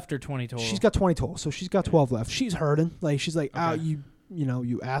 20 left or 20 total? She's got 20 total. So she's got 12 left. She's hurting. Like she's like, Okay.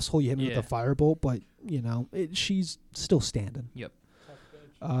 you asshole, you hit me with the firebolt, but she's still standing. Yep.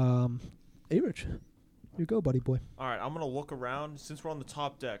 Average. You go, buddy boy. All right, I'm gonna look around since we're on the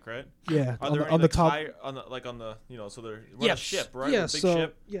top deck, right? Yeah. Are there any, on the like, top. so they're we're on a Yes. ship, right? Yeah, A big so-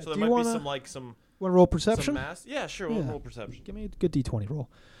 ship. yeah, So do there you might be wanna- some Want to roll perception? mass. Yeah, sure. Yeah. We'll roll perception. Give me a good D20 roll.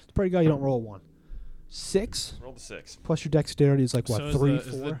 It's pretty good. You don't roll a 1. 6 Roll the 6. plus your dexterity is like what, So is 3, the, 4?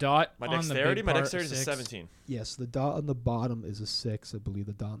 is the dot My on the dexterity. big My part dexterity is a 6? 17. Yes, the dot on the bottom is a 6. I believe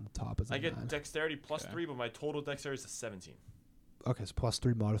the dot on the top is a I 9. get dexterity plus Okay. 3, but my total dexterity is a 17. Okay, so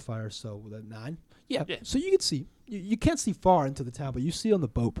 +3 modifier, so that 9. Yeah. Yeah. So you can see. You can't see far into the town, but you see on the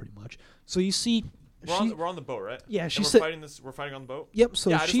boat pretty much. So you see. We're on the boat, right? Yeah, And she's we're fighting this. We're fighting on the boat. Yep.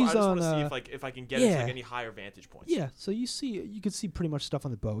 So yeah, I just she's on. want to see if I can get into yeah. any higher vantage points. Yeah. So you can see pretty much stuff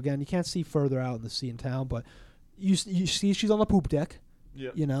on the boat. Again, you can't see further out in the sea and town, but you see she's on the poop deck.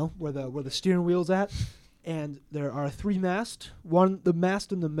 Yeah. You know where the steering wheel's at, and there are 3 masts. The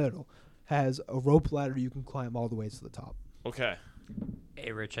mast in the middle has a rope ladder you can climb all the way to the top. Okay.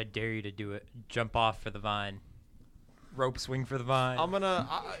 Hey, Rich, I dare you to do it. Jump off for the vine. Rope swing for the vine. I'm gonna.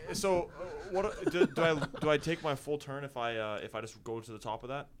 What do I take my full turn if I just go to the top of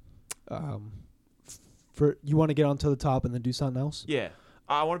that? For you want to get onto the top and then do something else? Yeah.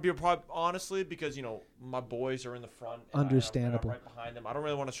 I want to be honestly because my boys are in the front. And Understandable. I'm right behind them. I don't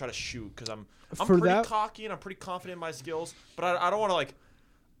really want to try to shoot because I'm For pretty that- cocky and I'm pretty confident in my skills, but I don't want to like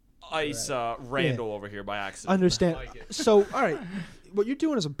ice Randall over here by accident. Understand. So, all right, what you're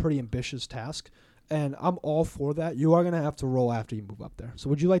doing is a pretty ambitious task, and I'm all for that. You are going to have to roll after you move up there. So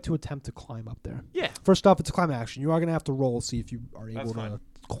would you like to attempt to climb up there? Yeah. First off, it's a climb action. You are going to have to roll, see if you are able That's to fine.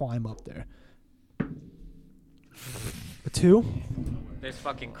 climb up there. A 2, There's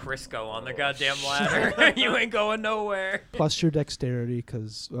fucking Crisco on the goddamn ladder. You ain't going nowhere. plus your dexterity,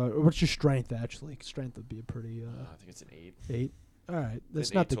 because what's your strength, actually? Strength would be a pretty... I think it's an 8. 8. All right. That's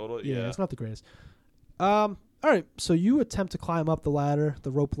It's not 8 the total, yeah, yeah. it's not the greatest. All right. So you attempt to climb up the ladder,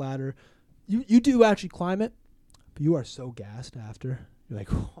 the rope ladder. You do actually climb it, but you are so gassed after. You're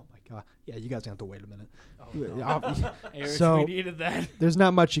like, oh my god. Yeah, you guys have to wait a minute. Hey, Rich, So- we needed that. There's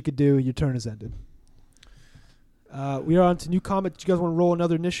not much you could do. Your turn is ended. We are on to new combat. Do you guys want to roll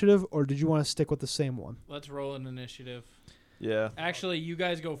another initiative, or did you want to stick with the same one? Let's roll an initiative. Yeah. Actually, you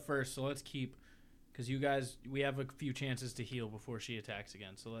guys go first, so let's keep, because we have a few chances to heal before she attacks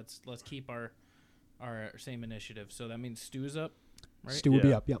again. So let's keep our same initiative. So that means Stu's up, right? Stu will be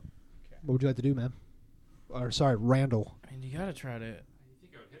Yeah. up. Yep. What would you like to do, man? Or sorry, Randall. I mean, you gotta try to.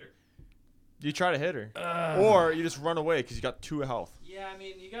 You try to hit her, or you just run away because you got 2 health. Yeah, I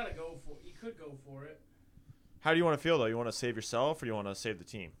mean, you gotta go for. You could go for it. How do you want to feel though? You want to save yourself or do you want to save the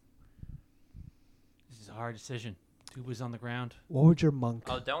team? This is a hard decision. Tuba's on the ground. What would your monk?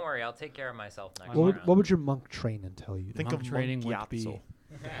 Oh, don't worry. I'll take care of myself next What round. would your monk training tell you? Think Monk of training would Monk be Yapsel.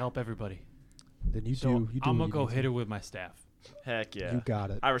 to help everybody. Then you So do. I'm what gonna you go do. hit her with my staff. Heck yeah. You got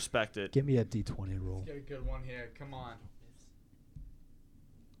it. I respect it. Give me a D20 roll. Get a good one here. Come on.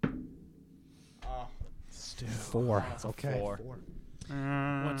 Oh. 4. Okay. 4.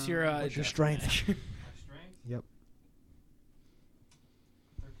 What's your What's your strength? Strength? Yep.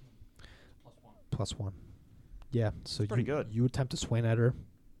 13 Plus 1. Yeah. So pretty you, good. You attempt to swing at her.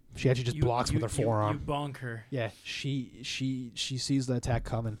 She actually just blocks with her forearm. You bonk her. Yeah. She sees the attack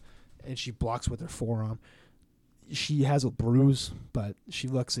coming, and she blocks with her forearm. She has a bruise, but she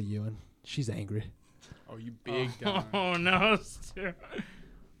looks at you and she's angry. Oh, you big darn. Oh no, Stu.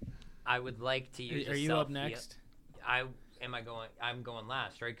 I would like to use. Are a you up self-heal- next? I'm going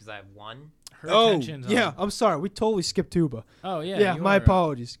last, right? Because I have 1. Her attention's on. I'm sorry. We totally skipped Tuba. Oh yeah. Yeah, you my are.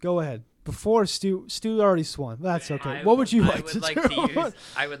 apologies. Go ahead. Before Stu already swung. That's okay. I What would you I like would to like do? to use.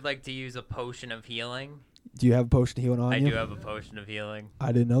 I would like to use a potion of healing. Do you have a potion of healing on I you? do have a potion of healing.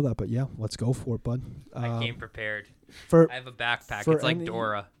 I didn't know that, but yeah, let's go for it, bud. I came prepared. For I have a backpack. for It's like any-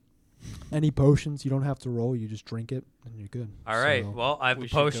 Dora. any potions, you don't have to roll. You just drink it, and you're good. All right. So, Well, I have We a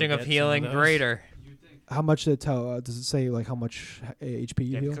should go potion get of some of healing those. greater. how much did it tell? Does it say like how much HP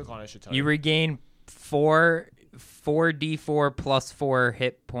you Yeah, if you heal? click on it, it should tell You you. regain 4d4 plus 4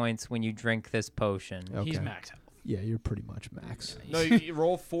 hit points when you drink this potion. He's Okay. max health. Yeah, you're pretty much max. No, you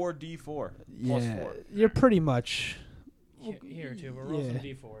roll 4d4 plus Yeah, 4. you're pretty much. Here, too. We'll roll some Yeah.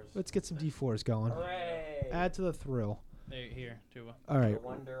 d4s. Let's get some D4s going. Hooray! Add to the thrill. There, here, Tuba. All right,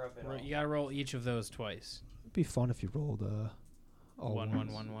 Wonder of it all. You gotta roll each of those twice. it'd be fun if you rolled all One,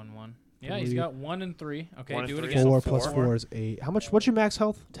 ones. 1, 1, 1, 1. Yeah, he's 3. got 1 and 3. Okay, 1 and do it 3. again. 4 So plus 4. 4 is 8. How much? What's your max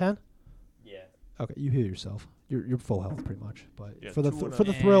health? 10. Yeah. Okay, you heal yourself. You're full health pretty much. But Yeah, for the 2 and for a-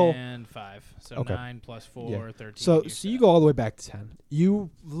 the thrill. And 5. So Okay. 9 plus 4, Yeah. 13. So you're you set. go all the way back to 10. You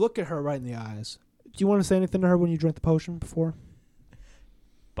look at her right in the eyes. Do you want to say anything to her when you drink the potion before?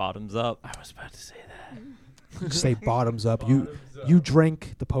 Bottoms up. I was about to say that. You say bottoms up. You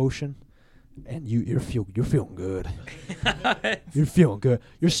drink the potion, and you're feeling good. You're feeling good.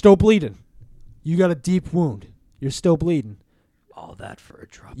 You're still bleeding. You got a deep wound. You're still bleeding. All that for a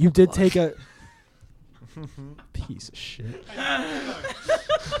drop. You of did blood. take a piece of shit.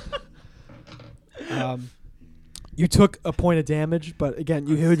 You took a point of damage, but again,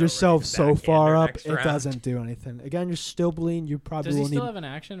 you I'm healed so yourself ready to so backhander far up, next it round. doesn't do anything. Again, you're still bleeding. You probably Does he will still need. have an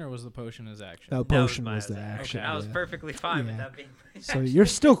action, or was the potion his action? No, No, potion mine was the an action. Okay. I was yeah. perfectly fine with Yeah. that being. So you're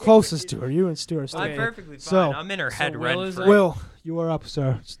still closest to her. You and Stu are still. I'm Okay. perfectly fine. So- I'm in her so head. Will Red is free. up? Will, you are up,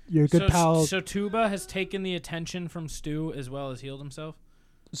 sir. You're a good so, pal. So Tuba has taken the attention from Stu as well as healed himself.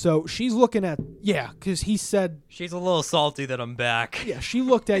 So she's looking at because he said She's a little salty that I'm back. she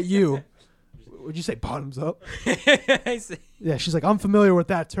looked at you. Would you say bottoms up? I see. Yeah, she's like, I'm familiar with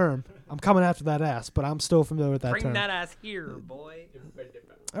that term. I'm coming after that ass, but I'm still familiar with that Bring term. that ass here, boy.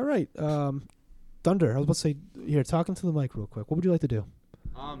 All right, Thunder. I was about to say here, talking to the mic real quick. What would you like to do?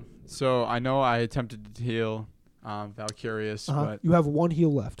 So I know I attempted to heal Valkyrius, You have one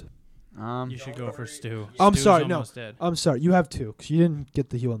heal left. but You should go for Stu. I'm Stu's sorry, no. almost dead. I'm sorry, you have two because you didn't get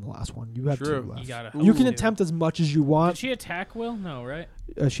the heal in the last one. You have True. two left. You gotta. You can help Stu. attempt as much as you Did want. she attack Will? No, right?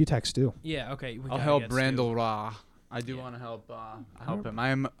 She attacks too. Yeah. Okay. We I'll gotta help get Stu. Randall Ra. I do want to help him.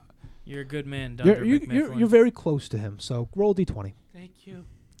 I'm You're a good man, Dunder You're very close to him. So roll d20. Thank you.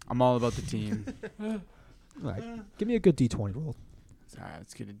 I'm all about the team. All right, give me a good d20 roll. All right,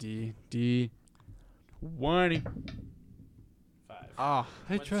 let's get a D20. 5. Ah,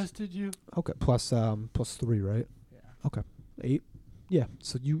 I trusted you. Okay, plus 3, right? Yeah. Okay, 8. Yeah.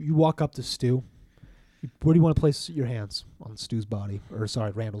 So you walk up to Stu. Where do you want to place your hands on Stu's body, or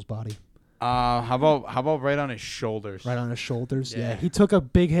sorry, Randall's body? How about right on his shoulders? Right on his shoulders. Yeah. Yeah. He took a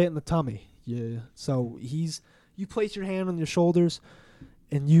big hit in the tummy. Yeah. So you place your hand on your shoulders,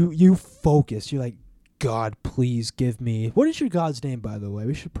 and you focus. You're like, God, please give me. What is your God's name, by the way?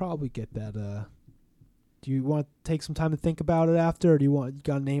 We should probably get that. Do you want to take some time to think about it after, or do you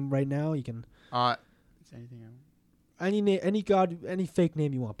got a name right now? You can. Is anything else? Any god, any fake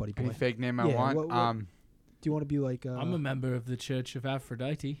name you want, buddy boy. Any fake name I Yeah, want? what- Do you want to be like? I'm a member of the Church of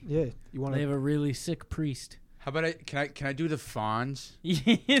Aphrodite. Yeah. You want They to? have a really sick priest. How about can I do the fawns?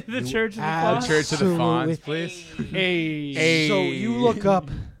 the Church of the Absolutely. Fawns? Church of the Fawns, please. Hey. Hey. So you look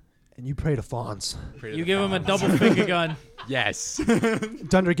up, and you pray to fawns. You give him a double finger gun. Yes.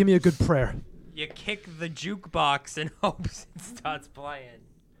 Dunder, give me a good prayer. You kick the jukebox in hopes it starts playing.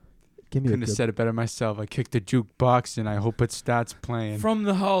 Give me Couldn't a have good. said it better myself. I kicked the jukebox and I hope it starts playing. From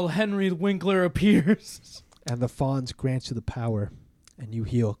the hull, Henry Winkler appears. And the fawns grants you the power, and you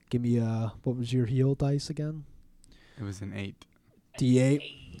heal. Give me what was your heal dice again? It was an 8.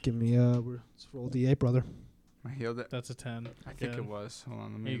 D8. Give me let's roll D8, brother. I healed it. That's a 10. I think Good. it was. Hold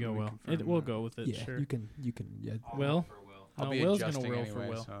on, let me. Here you go, let me Will. confirm We'll that. go with it, Yeah, sure. you can. Yeah. Will? I'll No, be Will's adjusting gonna roll for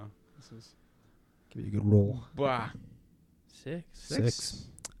anyway, Will. so this is. Give me a good roll. Bah. 6. 6.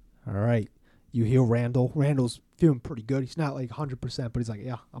 All right. You heal Randall. Randall's feeling pretty good. He's not like 100%, but he's like,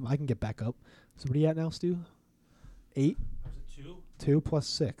 yeah, I can get back up. So what are you at now, Stu? 8. 2. 2 plus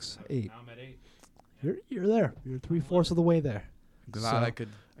 6. 8. Now I'm at 8. You're there. You're 3/4 of the way there. Glad So- I could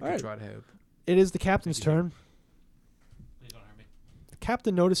Alright. try to help. It is the captain's Thank you. turn. Please don't hurt me. The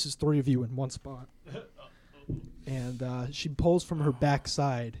captain notices 3 of you in one spot. And she pulls from her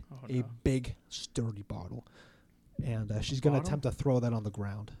backside a no. big, sturdy bottle. And she's going to Bottle? attempt to throw that on the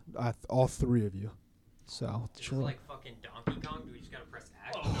ground. All 3 of you. So, This is she'll- like fucking Donkey Kong. Do we just gotta press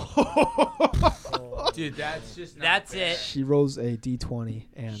X? Dude, that's just. That's it. she rolls a d20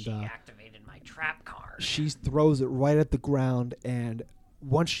 and She activated my trap card. she throws it right at the ground. And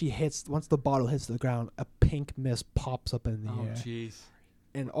once the bottle hits the ground, a pink mist pops up in the Oh air. jeez.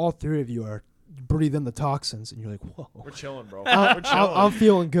 And all 3 of you are breathe in the toxins. And you're like, whoa. We're chilling, bro. I'm, We're chilling. I'm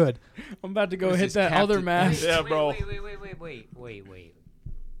feeling good. I'm about to go What is hit this, that other Captain? mask. Yeah, bro. Wait.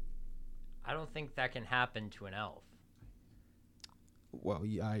 I don't think that can happen to an elf. Well,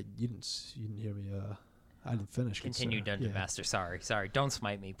 you didn't hear me. I didn't finish. good Continue, sir. Dungeon Yeah. Master. Sorry. Don't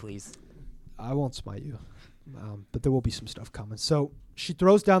smite me, please. I won't smite you, but there will be some stuff coming. So she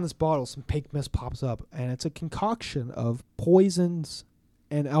throws down this bottle. Some pink mist pops up, and it's a concoction of poisons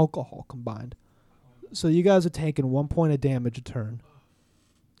and alcohol combined. So you guys are taking 1 point of damage a turn,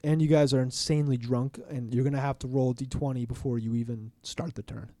 and you guys are insanely drunk, and you're gonna have to roll a d20 before you even start the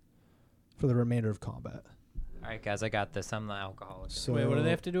turn for the remainder of combat. All right, guys, I got this. I'm the alcoholic. So Wait, what do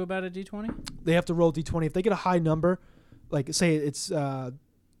they have to do about a d20? They have to roll d20. If they get a high number, like say it's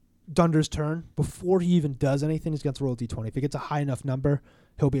Dunder's turn, before he even does anything, he's got to roll a d20. If he gets a high enough number,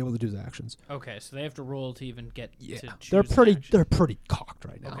 he'll be able to do the actions. Okay, so they have to roll to even get to choose They're the pretty action. they're pretty cocked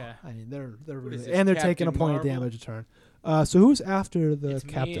right now. Okay. I mean they're What is really, this, and they're taking a Captain point Marvel? of damage a turn. So who's after the It's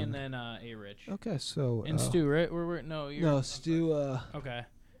captain? me and then A-Rich. Okay, so And Stu, right? No, you're... No, Stu. Okay.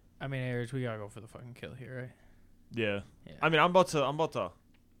 I mean, A-Rich, we gotta go for the fucking kill here, right? Yeah. Yeah. I mean, I'm about to.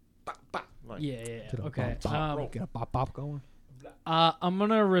 Like, Yeah. Get a Okay. bop, bop, get a bop bop going. I'm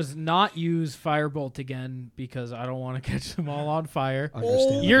gonna not use Firebolt again because I don't want to catch them all on fire.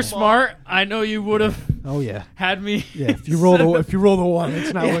 Understandable. You're smart. I know you would have Oh yeah. had me. Yeah. If you roll the one,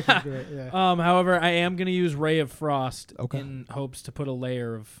 it's not looking great. Yeah. However, I am gonna use Ray of Frost Okay. in hopes to put a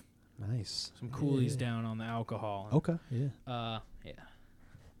layer of Nice. some coolies down on the alcohol. Okay. Yeah. Yeah.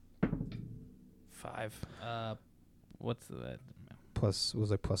 5. What's that? Plus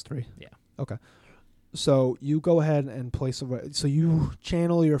was like +3. Yeah. Okay. So you go ahead and place so you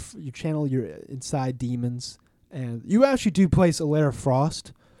channel your inside demons, and you actually do place a layer of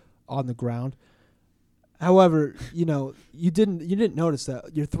frost on the ground. However, you didn't notice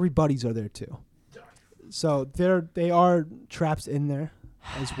that your 3 buddies are there too. So they are traps in there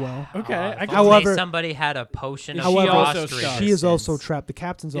as well. Okay. I can However- somebody had a potion of Is she frost also resistance. stuck? She is also trapped. The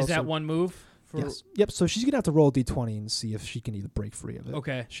captain's Is also that one move? Yes. Yep. So she's gonna have to roll a d20 and see if she can either break free of it.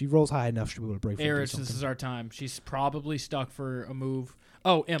 Okay. She rolls high enough, she'll be able to break free. and do Erich, this something. is our time. She's probably stuck for a move.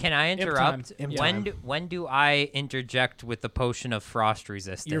 Oh, imp. Can I Imp time. interrupt? Imp When time. when do I interject with the potion of frost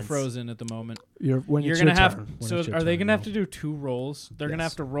resistance? You're frozen at the moment. When You're it's gonna your have. turn. When So it's your are they turn, gonna have you'll- to do 2 rolls? They're gonna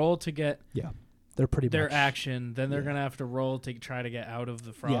Yes. have to roll to get Yeah, they're pretty their much action. Then they're Yeah. gonna have to roll to try to get out of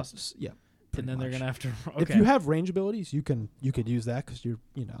the frost. Yes, yeah. And then they're much. gonna have to. Okay. If you have range abilities, you could use that because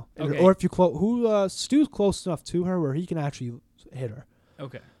Okay. or if you Stu's close enough to her where he can actually hit her.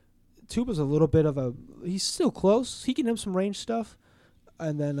 Okay. Tuba's a little bit of he's still close. He can have some range stuff,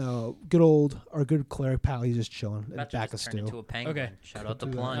 and then our good cleric pal, he's just chilling in the About to back of just turn into Stu. a penguin. Okay. Shout out to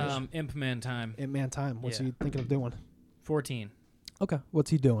Do that. Plunge. Imp man time. Ant Man time. What's Yeah. he thinking of doing? 14. Okay,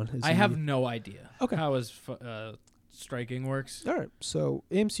 what's he doing? Is I he- have no idea. Okay. How his striking works. All right, so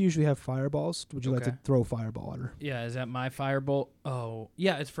imps usually have fireballs. Would you like to Okay. throw a fireball at her? Yeah. Is that my firebolt? Oh,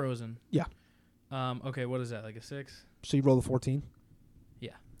 yeah. It's frozen. Yeah. Okay. What is that? Like a 6? So you roll the 14?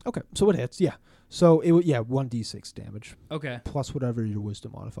 Yeah. Okay, so it hits, yeah. So it would 1d6 damage, Okay. plus whatever your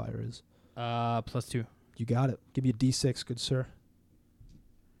wisdom modifier is. +2. You got it. Give me a d6, good sir.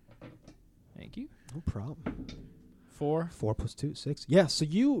 Thank you. No problem. 4. 4 plus 2, 6. Yeah, so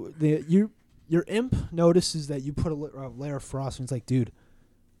your imp notices that you put a layer of frost, and he's like, dude,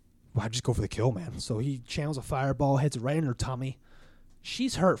 why just go for the kill, man? So he channels a fireball, hits it right in her tummy.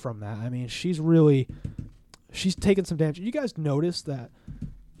 She's hurt from that. I mean, she's taking some damage. You guys notice that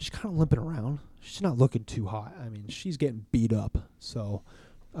she's kind of limping around. She's not looking too hot. I mean, she's getting beat up. So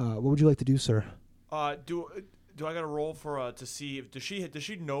what would you like to do, sir? Do I got to roll for to see if does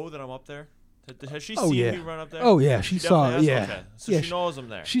she know that I'm up there? Has she Oh, seen yeah. me run up there? Oh, yeah, she saw definitely it, has? yeah. Okay. So Yeah, she knows I'm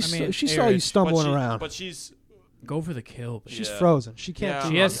there. She I mean, saw you Erich, stumbling but around. But she's Go for the kill. She's Yeah. frozen. She can't. Yeah. do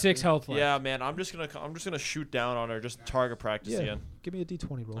She has nothing. 6 health left. yeah, man. I'm just gonna shoot down on her, just target practice Yeah. again. Give me a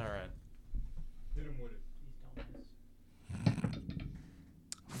d20 roll. All right.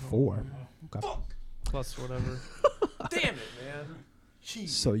 4. Okay. Plus whatever. Damn it, man. Jeez.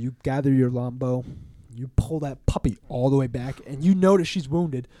 So you gather your longbow, you pull that puppy all the way back, and you notice she's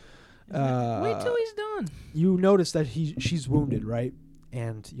wounded. Wait till he's done. You notice that she's wounded, right?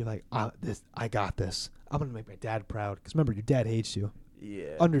 And you're like, I got this. I'm gonna make my dad proud. Because remember, your dad hates you.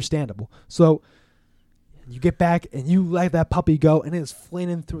 Yeah. Understandable. So you get back and you let that puppy go, and it's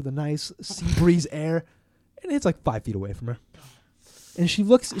flailing through the nice sea breeze air, and it's like 5 feet away from her. And she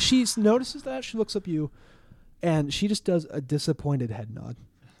notices that, she looks up at you, and she just does a disappointed head nod.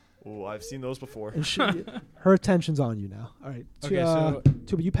 Oh, I've seen those before. And her attention's on you now. All right. Okay, so-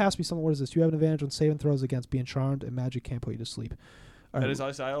 Tuba, you passed me something. What is this? You have an advantage on saving throws against being charmed, and magic can't put you to sleep. All right. That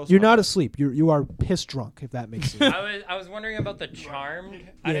is, I also You're not asleep. You are piss drunk, if that makes sense. I was wondering about the charmed.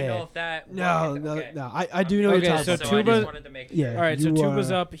 I didn't Yeah. know if that. No. I do know what Okay, you're talking so about. I Tuba- just wanted to make Yeah. sure. All right, so you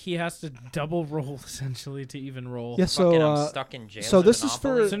Tuba's are- up. He has to double roll essentially to even roll. Yeah, so Fucking, I'm stuck in jail. so with this is for-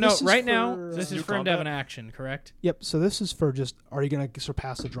 Monopoly. So no, this is right now for, this is new for him to have an combat? action, correct? Yep. So this is for just. Are you gonna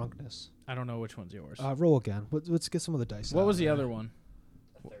surpass the drunkenness? I don't know which one's yours. Roll again. Let's get some of the dice. What out was the there. other one?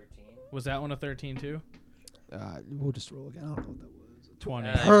 13. Was that one a 13 too? We'll just roll again. I don't know what that was. 20.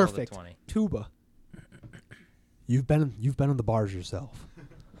 I rolled a Perfect. 20. Tuba. You've been in the bars yourself.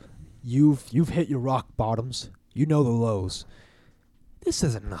 You've hit your rock bottoms. You know the lows. This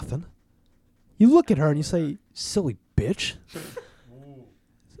isn't nothing. You look at her and you say, "Silly bitch."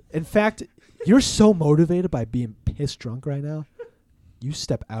 In fact, you're so motivated by being piss drunk right now. You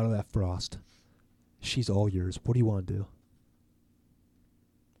step out of that frost. She's all yours. What do you want to do?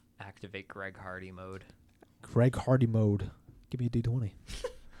 Activate Greg Hardy mode. Greg Hardy mode. Give me a d20.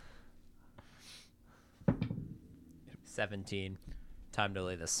 17. Time to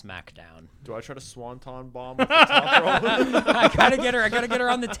lay the smack down. Do I try to swanton bomb off the top rope? I gotta get her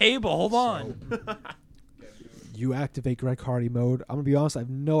on the table. Hold on. You activate Greg Hardy mode. I'm gonna be honest. I have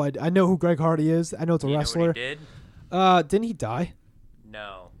no idea. I know who Greg Hardy is. I know it's a You know wrestler. what he did? Didn't he die?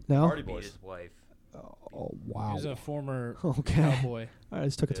 No. No. Hardy Beat Boys. his wife. Oh wow. He's a former Okay. cowboy. All right,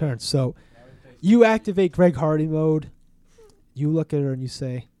 let's take a turn. So, you activate Greg Hardy mode. You look at her and you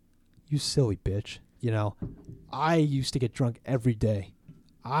say, "You silly bitch. You know, I used to get drunk every day.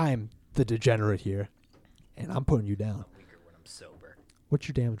 I'm the degenerate here, and I'm putting you down. I'm weaker when I'm sober. What's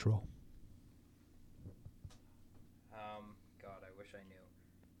your damage roll?" God, I wish I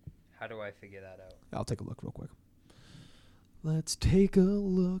knew. How do I figure that out? I'll take a look real quick. Let's take a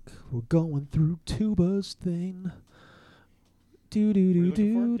look. We're going through Tuba's thing. Do do What are you do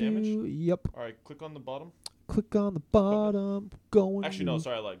looking for? do Damage? do. Yep. All right, click on the bottom. Click on the bottom. Going. Actually, no.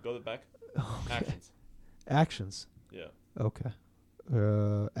 Sorry, I lied. Go to the back. Okay. Actions. Actions. Yeah. Okay.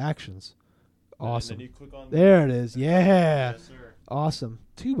 Actions. Awesome. And then you click on. There it is. Yeah. Yes, sir. Awesome.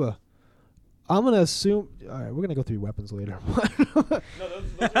 Tuba. I'm going to assume. All right, we're going to go through your weapons later. No, those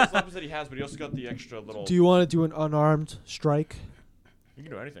are his weapons that he has, but he also got the extra little. Do you want to do an unarmed strike? You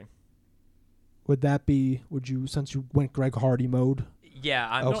can do anything. Would that be, would you, since you went Greg Hardy mode? Yeah,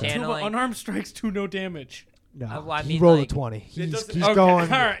 I'm Okay. channeling. Unarmed strikes do no damage. No. well, I he mean, rolled like- a 20. He's doesn't- Okay, going.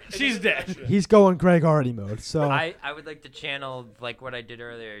 all right, It she's doesn't dead. actually- He's going Greg Hardy mode. So I would like to channel, like what I did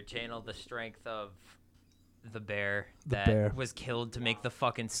earlier, channel the strength of the bear The that bear. was killed to make the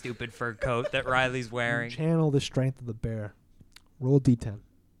fucking stupid fur coat that Riley's wearing. channel the strength of the bear. Roll D10.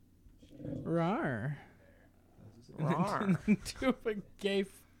 Rawr. Rawr. Tuba gay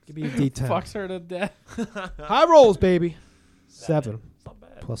Give me a D10. fucks her to death. High rolls, baby. 7 It's not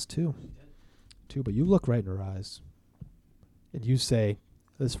bad. plus 2. 2, but you look right in her eyes. And you say,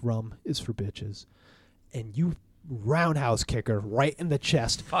 "This rum is for bitches." And you roundhouse kick her right in the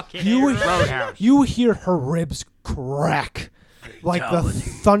chest. Fucking You A, hear, Roadhouse. you hear her ribs crack like the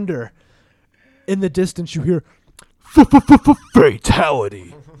thunder. In the distance, you hear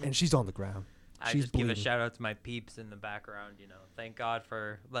fatality, and she's on the ground. I She's just give a bleeding. shout out to my peeps in the background. You know, thank God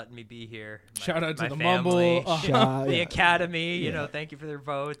for letting me be here. My, Shout out to my the family, Mumble. Shy- the Academy. You Yeah. know, thank you for their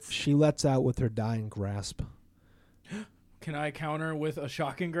votes. She lets out with her dying grasp. Can I counter with a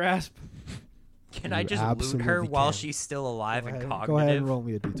shocking grasp? Can I You just loot her absolutely while can. she's still alive and Go cognitive? ahead and roll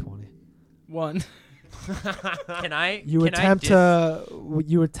me a d20. 1. Can I? You can attempt I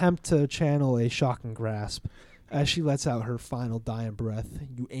you attempt to channel a shocking grasp as she lets out her final dying breath.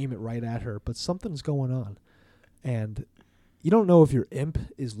 You aim it right at her, but something's going on, and you don't know if your imp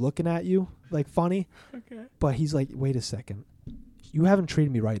is looking at you like funny, Okay. but he's like, "Wait a second, you haven't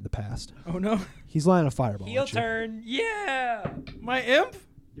treated me right in the past." Oh no. He's lining a fireball. Heel at you. turn. Yeah. My imp?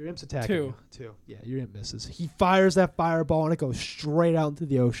 Your imp's attacking 2. you. 2. Yeah, your imp misses. He fires that fireball and it goes straight out into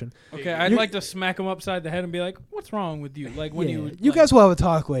the ocean. Okay, I'd You- like to smack him upside the head and be like, "What's wrong with you?" Like when Yeah, you you like, guys will have a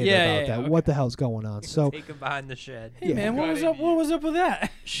talk later Yeah, about yeah, that. okay. What the hell's going on? So Take him behind the shed. Hey Yeah. man, what was up? What was up with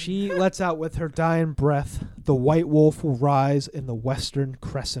that? she lets out with her dying breath. The white wolf will rise in the western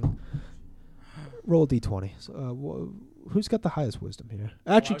crescent. Roll a d20. So, who's got the highest wisdom here?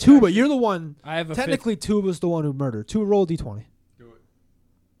 Actually, Tuba. You're the one. I have a Technically, Tuba's the one who murdered. Tuba, roll a d20. Do it.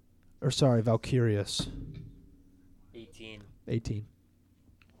 Or sorry, Valkyrius. 18. 18.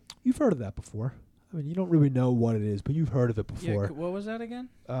 You've heard of that before. I mean, you don't really know what it is, but you've heard of it fifth. Yeah, before. what was that again?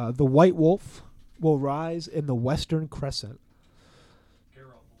 The white wolf will rise in the western crescent.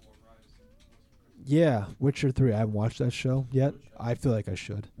 Yeah, Witcher 3. I haven't watched that show yet. I feel like I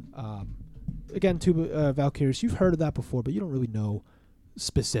should. Again, Tuba, Valkyries, you've heard of that before, but you don't really know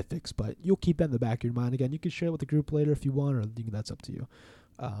specifics, but you'll keep that in the back of your mind. Again, you can share it with the group later if you want, or that's up to you.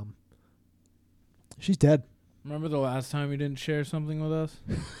 She's dead. Remember the last time you didn't share something with us?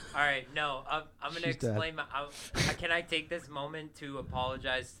 All right, no, I'm going to She's dead. explain. Can I take this moment to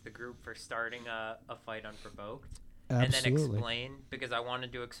apologize to the group for starting a fight unprovoked? And then Absolutely. explain, because I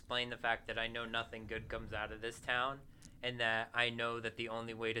wanted to explain the fact that I know nothing good comes out of this town, and that I know that the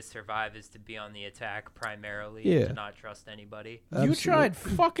only way to survive is to be on the attack primarily Yeah. and to not trust anybody. You tried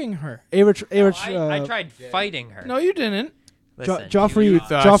fucking her. I tried fighting her. No, you didn't. Listen, Joffrey You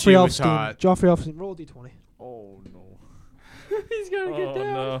thought Joffrey she was Elfstein. hot. Joffrey Elfstein. Roll a d20. Oh no. He's gonna get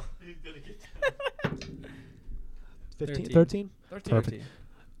down. no. 15, 13. 13? Perfect.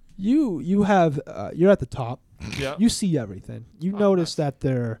 You have you're at the top. Yeah. You see everything. You Oh, notice nice. that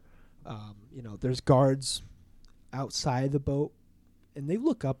there, there's guards outside the boat, and they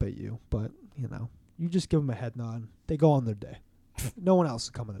look up at you. But you just give them a head nod. They go on their day. No one else is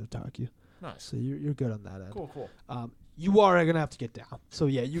coming to attack you, Nice. so you're good on that end. Cool. You are gonna have to get down. So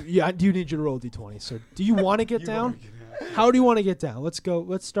I do need you to roll d20. So do you want to get down? How do you want to get down? Let's go.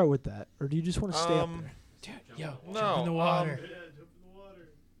 Let's start with that. Or do you just want to stay up there? Yo, No, jump in the water.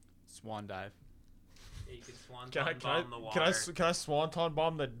 Swan dive. Can I swanton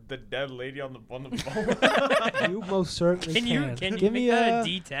bomb the dead lady on the boat? You most certainly Can you Give make me that a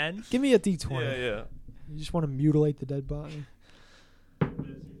D10? Give me a D20. Yeah. You just want to mutilate the dead body.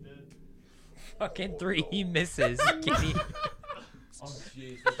 Fucking 3, he misses. Can he-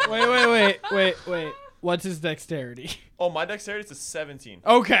 Wait. What's his dexterity? Oh, my dexterity is a 17.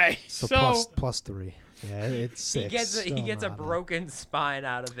 Okay, So, so plus 3. Yeah, it's 6. He gets Still a not broken spine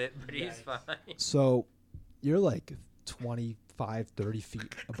out of it, but he's fine. So you're like 25, 30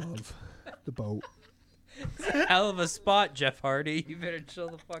 feet above the boat. Hell of a spot, Jeff Hardy. You better chill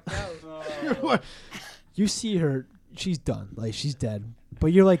the fuck out. You see her, she's done. Like, she's dead. But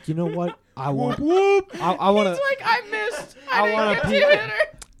you're like, you know what? I want to. I missed. I want to.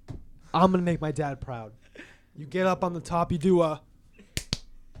 I'm gonna make my dad proud. You get up on the top. You do a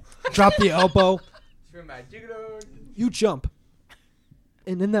drop the elbow. You jump,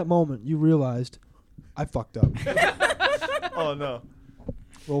 and in that moment, you realized I fucked up. Oh no!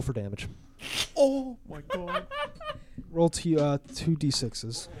 Roll for damage. Oh my god! Roll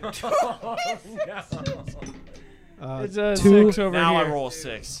 2d6s. It's a 2, 6 over Now here. I roll a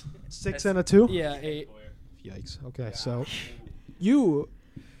 6. 6 and a 2. Yeah, 8. Yikes. Okay, so you.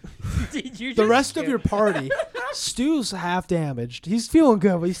 Did you The just rest of your party, Stu's half damaged. He's feeling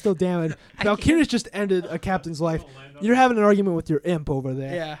good, but he's still damaged. Valkyria's just ended a captain's life. You're having an argument with your imp over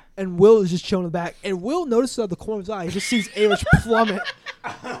there. Yeah. And Will is just chilling in the back. And Will notices out of the corner of his eye, he just sees Aerich plummet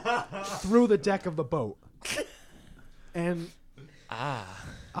through the deck of the boat. And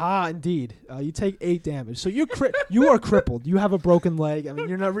indeed, you take 8 damage. So you are crippled. You have a broken leg. I mean,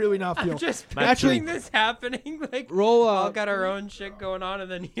 you're not feeling. just Actually, picturing this happening? Like, roll. all got our own shit going on, and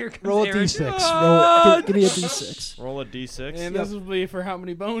then here comes Roll a Aaron. d6. Ah! Give me a d6. Roll a d6. And this will be for how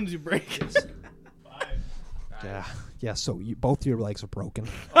many bones you break. Yeah. So both your legs are broken.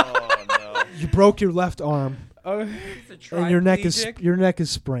 Oh no! You broke your left arm. Oh, He's a And your neck is triplegic.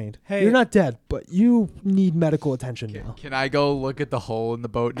 sprained. Hey. You're not dead, but you need medical attention now. Can I go look at the hole in the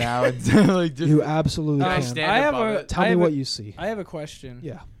boat now and like just You absolutely Can I can. stand I have above a. it? Tell I me have what a- you see. I have a question.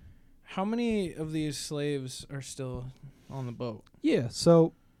 Yeah. How many of these slaves are still on the boat? Yeah.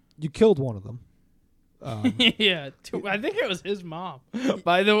 So you killed one of them. Yeah, I think it was his mom.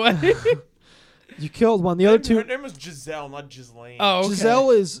 By the way. You killed one. The other Her two. name was Giselle, not Ghislaine. Oh, okay.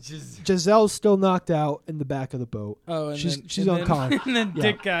 Giselle's still knocked out in the back of the boat. Oh, and she's then, on and con. then, and then Yeah.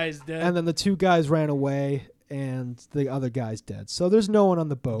 Dick guy's dead. And then the 2 guys ran away, and the other guy's dead. So there's no one on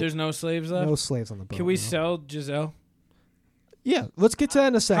the boat. There's no slaves left. no slaves on the boat. Can we no. sell Giselle? Yeah. Let's get to that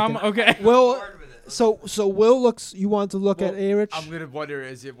in a second. Okay. Will. So Will looks. You want to look at Aerich? I'm gonna wonder,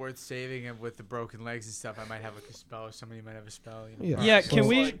 is it worth saving him with the broken legs and stuff? I might have like a spell, or somebody might have a spell. You know? Yeah. Yeah.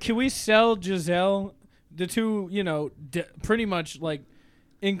 So- Can we sell Giselle? The 2, pretty much like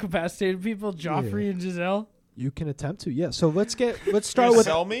incapacitated people, Joffrey and Giselle. You can attempt to. Yeah. So let's start You with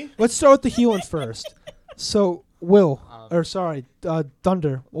sell me? Let's start with the healing first. So,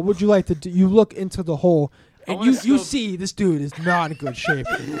 Thunder, what would you like to do? You look into the hole, and wanna you scope- see this dude is not in good shape.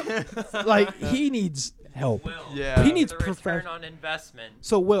 Like, he needs help. Yeah. He needs The return profession. on investment.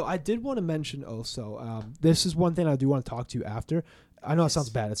 So, Will, I did want to mention also, this is one thing I do want to talk to you after. I know it sounds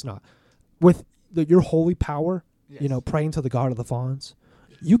bad. It's not. With your holy power, praying to the god of the fawns,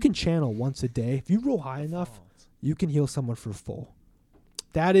 you can channel once a day. If you roll high enough, you can heal someone for full.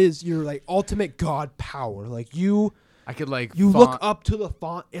 That is your ultimate god power. Like you I could look up to the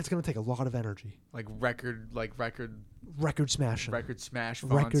font. It's gonna take a lot of energy. record Smashing. smash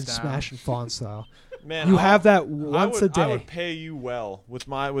Record smash and font style. Man, You have that once a I day. would pay you well with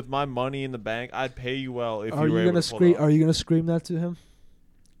my money in the bank. I'd pay you well if Are you were you able gonna to pull scream? it off. Are you gonna scream that to him?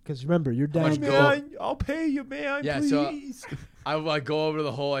 Because remember, you're down. much to gold? Man, I'll pay you, man. Yeah, please. so I go over to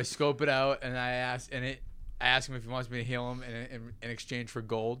the hole, I scope it out, and I ask him if he wants me to heal him in exchange for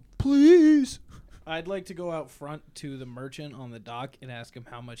gold. please. I'd like to go out front to the merchant on the dock and ask him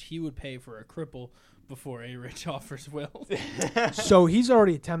how much he would pay for a cripple before Aerich offers Will. So he's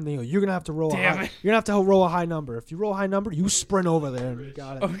already attempting you. You're gonna have to roll. Damn a high, it. You're gonna have to roll a high number. If you roll a high number, you sprint over there and you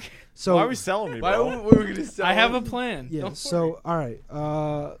got it. Okay. So Why are we selling me, Why bro? we were gonna sell I have a him? plan. yeah. Don't So all right.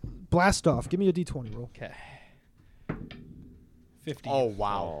 Blast off. Give me a d20 roll. Okay. 50. Oh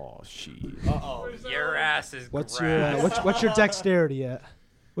wow. Oh, shit. Your ass is What's grass. your what's your dexterity at?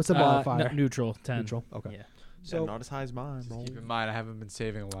 What's the modifier? Neutral. 10. Neutral. Okay. Yeah. So not as high as mine, bro. Keep in mind, I haven't been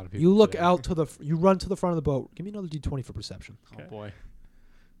saving a lot of people. you look today. out to you run to the front of the boat. Give me another d20 for perception. Oh boy.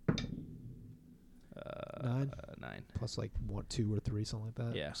 9 9. plus 1, 2, or 3, something like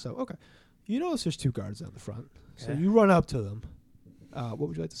that. Yeah. So okay. You notice there's 2 guards down the front. So Okay. you run up to them. What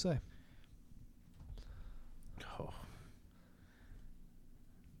would you like to say? Oh.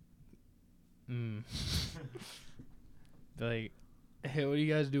 Like, hey, what do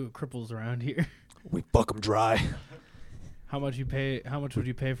you guys do with cripples around here? We fuck them dry. How much you pay? How much would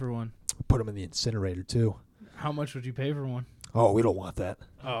you pay for one? Put them in the incinerator too. How much would you pay for one? Oh, we don't want that.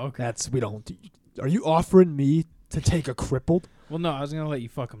 Oh, okay. We don't. Are you offering me to take a crippled? Well, no, I was gonna let you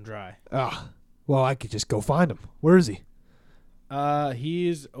fuck him dry. Well, I could just go find him. Where is he?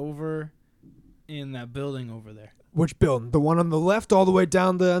 He's over in that building over there. Which building? The one on the left, all the way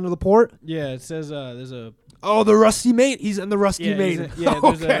down the end of the port? Yeah, it says there's a Oh, the Rusty Mate. He's in the Rusty Mate.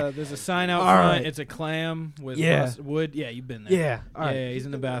 There's a sign out All front. right. It's a clam with wood. Yeah, you've been there. Yeah. All right. Yeah, he's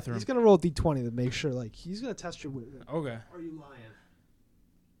in the bathroom. He's gonna roll a d20 to make sure. Like he's gonna test your wit. Okay. Are you lying?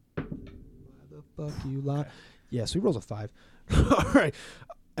 Why the fuck you lying? Yeah. So he rolls a 5. All right.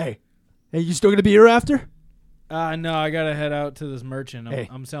 Hey, you still gonna be here after? No, I gotta head out to this merchant. Hey.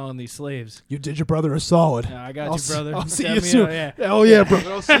 I'm selling these slaves. You did your brother a solid. Yeah, I got you, brother. I'll see Send you me soon. yeah. Oh yeah,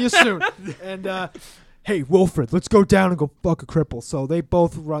 brother. I'll see you soon. And hey, Wilfred, let's go down and go fuck a cripple. So they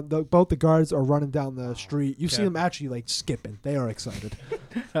both run. Both the guards are running down the street. You see Okay. them actually like skipping. They are excited.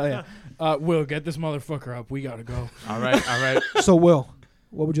 Hell yeah. Will, get this motherfucker up. We gotta go. All right. So Will,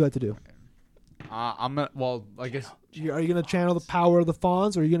 what would you like to do? I'm gonna. Well, I guess Are you gonna channel the power of the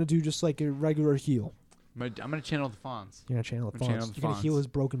fawns, or are you gonna do just like a regular heal? I'm gonna channel the Fawns. You're gonna channel the I'm gonna fawns. channel the You're gonna heal Fawns. his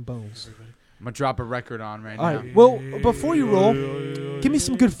broken bones. I'm gonna drop a record on right All now. right. Well, before you roll, give me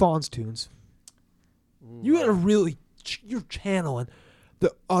some good fawns tunes. You gotta really. You're channeling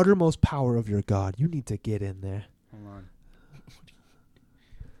the uttermost power of your god. You need to get in there. Hold on.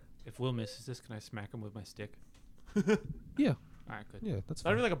 If Will misses this, can I smack him with my stick? Yeah. All right, good. Yeah, that's Not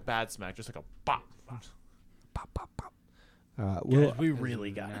fine. even like a bad smack, just like a bop. Pop, pop, pop. Will, Will, we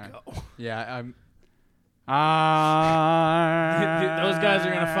really gotta go. Yeah, I'm. Those guys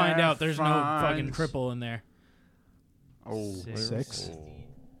are gonna find out there's no fucking cripple in there. Oh. 6.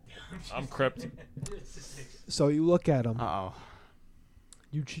 I'm crypt. So you look at him. Uh-oh.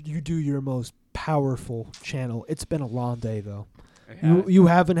 You do your most powerful channel. It's been a long day though. You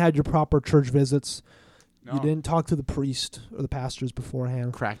haven't had your proper church visits. No. You didn't talk to the priest or the pastors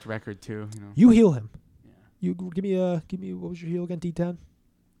beforehand. Cracked record too. You heal him. Yeah. You give me what was your heal again? D10.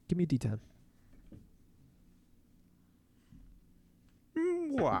 Give me a D10.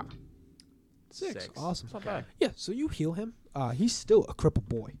 Wow. 6. Awesome. It's not bad. Yeah. So you heal him. He's still a crippled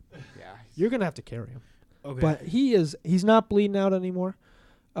boy. Yeah. You're gonna have to carry him. Okay. But he's not bleeding out anymore.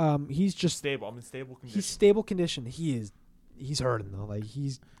 He's just Stable. I'm in stable condition. he's stable condition. He's hurting though. Like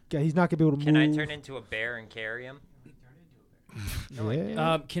he's not gonna be able to Can move. I turn into a bear and carry him?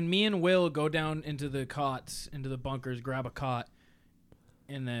 Yeah. Can me and Will go down into the cots, into the bunkers, grab a cot,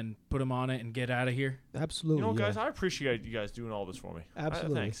 and then put him on it and get out of here? Absolutely. You know, yeah. guys, I appreciate you guys doing all this for me.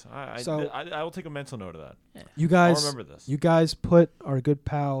 Absolutely. Thanks. So- I will take a mental note of that. You I'll guys, remember this. you guys put our good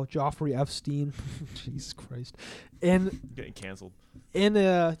pal Joffrey Elfstein, Jesus Christ, in Getting canceled.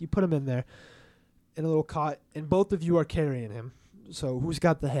 you put him in there in a little cot, and both of you are carrying him. So who's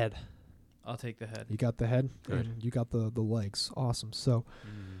got the head? I'll take the head. You got the head, Good. and you got the legs. Awesome. So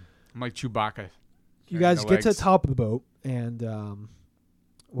I'm like Chewbacca. you Carrying guys the get to the legs. top of the boat, and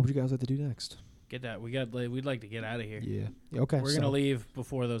what would you guys like to do next? Get that. We'd like to get out of here. Yeah. Okay. We're so gonna leave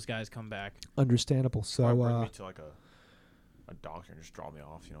before those guys come back. Understandable. So Or bring me to like a doctor and just drop me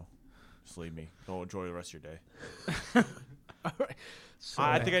off. Just leave me. Go enjoy the rest of your day. all right. So,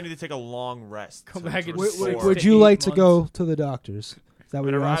 I think I need to take a long rest. Come to- back to and restore. would to you 8 like to months. go to the doctors? Is that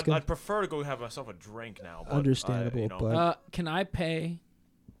what you're I'd, asking? I'd prefer to go have myself a drink now. But Understandable, but Can I pay?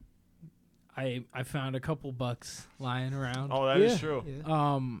 I found a couple bucks lying around. oh, that is true.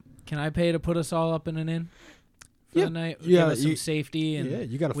 Yeah. Can I pay to put us all up in an inn for Yeah. the night? Yeah, Give us some you- safety, and Yeah,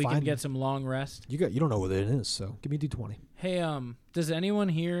 you gotta we find can get some long rest. You don't know where it is, so give me a D20. Hey, does anyone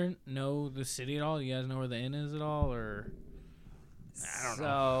here know the city at all? You guys know where the inn is at all, or? I don't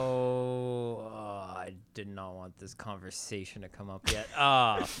know. I did not want this conversation to come up yet.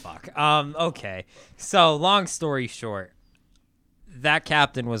 Oh, fuck. Okay. So, long story short, that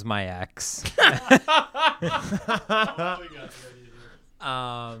captain was my ex.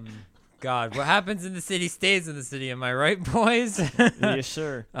 God, what happens in the city stays in the city. Am I right, boys? Yes,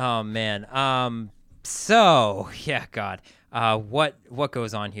 sir. Oh man. So yeah, God. What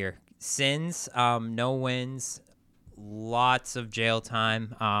goes on here? Sins. No wins. Lots of jail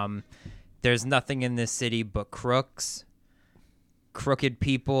time. There's nothing in this city but crooks. Crooked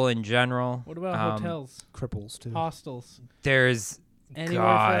people in general. What about hotels, Cripples too. hostels, There's anywhere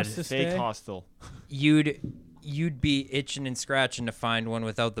God. for us to Fake stay? hostel. You'd be itching and scratching to find one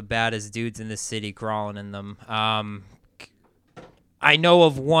without the baddest dudes in the city crawling in them. I know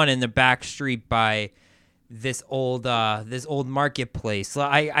of one in the back street by this old marketplace. So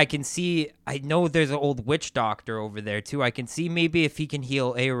I can see. I know there's an old witch doctor over there too. I can see maybe if he can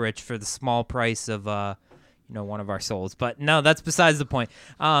heal A-Rich for the small price of one of our souls. But no, that's besides the point.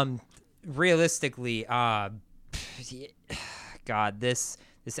 Realistically, God, this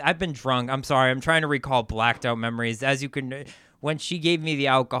I've been drunk. I'm sorry. I'm trying to recall blacked out memories. As you can, when she gave me the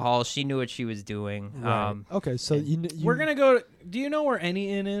alcohol, she knew what she was doing. Right. Okay, so We're gonna go. Do you know where any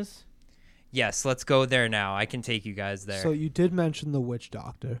inn is? Yes, let's go there now. I can take you guys there. So you did mention the witch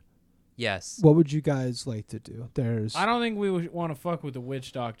doctor. Yes. What would you guys like to do? I don't think we want to fuck with the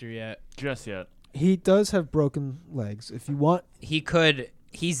witch doctor yet. Just yet. He does have broken legs. If you want, He could.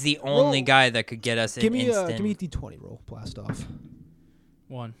 He's the only guy that could get us give an me instant. give me a D20 roll. Blast off.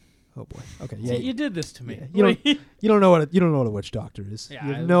 1. Oh boy. Okay. See, Yeah. you did this to me. Yeah, you don't know what a witch doctor is. Yeah,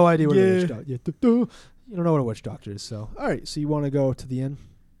 You have no idea what a witch doctor. You don't know what a witch doctor is. So all right. So you want to go to the inn?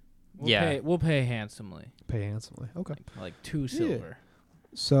 We'll pay handsomely. Pay handsomely. Okay. Like 2 silver.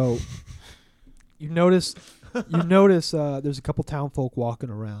 So you notice there's a couple town folk walking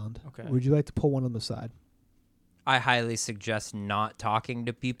around. Okay. Would you like to pull one on the side? I highly suggest not talking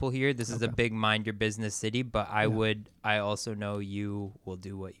to people here. This is a Okay. big mind your business city, but I also know you will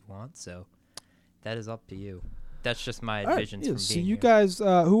do what you want, so that is up to you. That's just my All right, visions yeah, from so being you here. guys,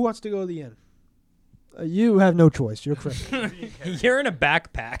 who wants to go to the inn? You have no choice. You're correct. You're in a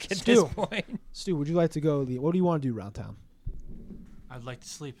backpack at Stu. this point. Stu, would you like to go? What do you want to do around town? I'd like to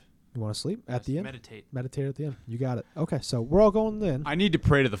sleep. You want to sleep at the inn? Meditate. Meditate at the inn. You got it. Okay, so we're all going in. I need to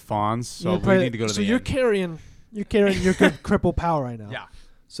pray to the fawns, so You we pray- need to go to so the you're inn. carrying your good cripple power right now. Yeah.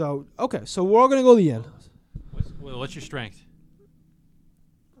 So okay, so we're all gonna go to the inn. What's your strength?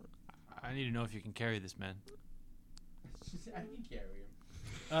 I need to know if you can carry this man. I can carry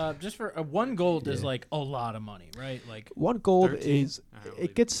him. Just for 1 gold is Yeah. like a lot of money, right? Like 1 gold 13? is I don't it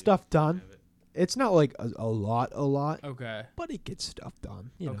believe gets you. stuff I done. have it. It's not like a lot, okay, but it gets stuff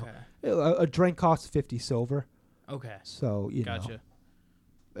done. You okay, know, a drink costs 50 silver. okay. So you know. Gotcha.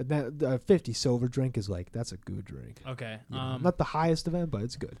 And that 50 silver drink is like that's a good drink. Okay. You know, not the highest of them, but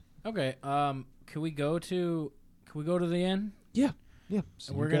it's good. Okay. Can we go to the inn? Yeah.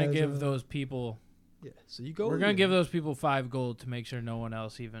 So And we're you gonna guys, give those people. Yeah. So you go. We're gonna give those people 5 gold to make sure no one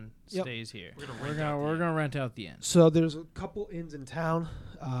else even Yep. stays here. We're gonna We're rent gonna out the we're inn. gonna rent out the inn. So there's a couple inns in town.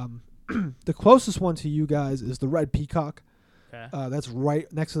 The closest one to you guys is the Red Peacock. Okay. That's right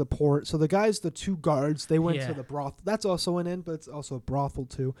next to the port. So the 2 guards, they went Yeah. to the brothel. That's also an inn, but it's also a brothel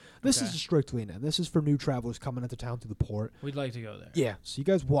too. This Okay. is strictly an inn. This is for new travelers coming into town through the port. We'd like to go there. Yeah. So you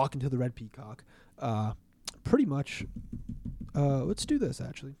guys walk into the Red Peacock. Pretty much. Let's do this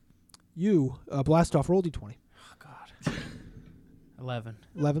actually. You blast off. Roll d20. Oh God. 11.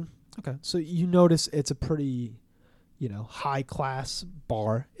 11. Okay. So you notice it's a pretty, high class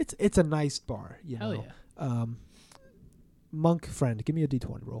bar. It's a nice bar. Hell yeah. Monk friend, give me a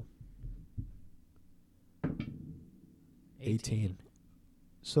d20 roll. 18.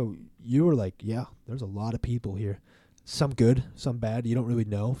 So you were like, yeah, there's a lot of people here. Some good, some bad. You don't really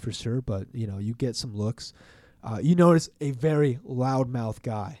know for sure, but you get some looks. You notice a very loudmouth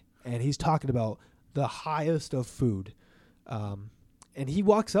guy, and he's talking about the highest of food. And he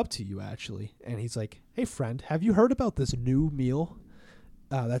walks up to you actually, and he's like, "Hey friend, have you heard about this new meal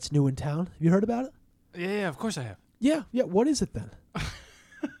that's new in town? Have you heard about it?" Yeah, of course I have. Yeah. What is it then?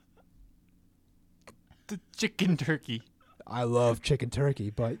 The chicken turkey. I love chicken turkey,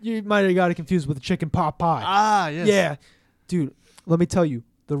 but you might have got it confused with the chicken pot pie. Ah, yes. Yeah, dude. Let me tell you,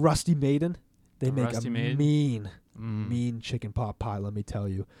 the Rusty Maiden, they The make Rusty a Maiden? mean chicken pot pie. Let me tell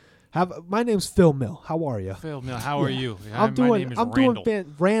you. My name's Phil Mill. How are you? Phil Mill, how are Yeah. you? I'm My name is Randall.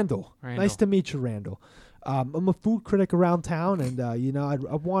 Randall. Randall. Nice to meet you, Randall. I'm a food critic around town, and I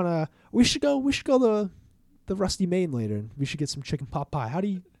wanna. We should go the Rusty Maiden later, and we should get some chicken pot pie. How do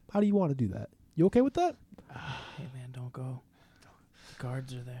you want to do that? You okay with that? Hey man, don't go. The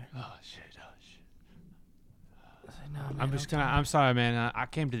guards are there. Oh shit. I say, no, man, I'm just gonna. I'm sorry, man. I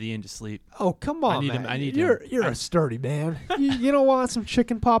came to the inn to sleep. Oh come on, need to- man! I need to- you're a sturdy man. you don't want some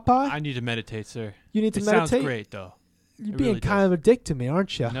chicken pot pie? I need to meditate, sir. You need to It meditate. sounds great, though. You're It being really kind of a dick to me,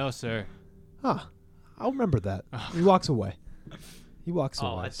 aren't you? No, sir. Huh? I'll remember that. He walks away. He walks Oh,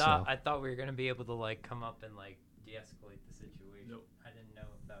 away. I thought we were gonna be able to like come up and like de-escalate the situation. Nope. I didn't know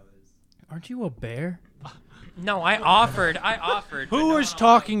if that was. Aren't you a bear? No, I offered. but Who no, was no,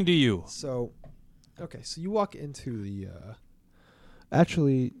 talking to you? So, okay, so you walk into the.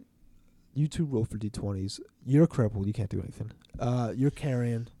 Actually, you 2 roll for d20s. You're crippled. You can't do anything. You're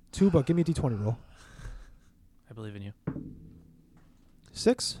carrying Tuba. Give me a d20 roll. I believe in you.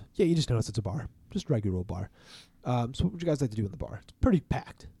 6. Yeah, you just notice it's a bar, just regular old bar. So what would you guys like to do in the bar? It's pretty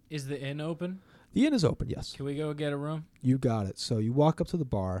packed. Is the inn open? The inn is open. Yes, Can we go get a room? you got it. So you walk up to the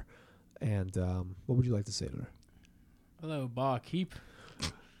bar, and what would you like to say to her? Hello, barkeep.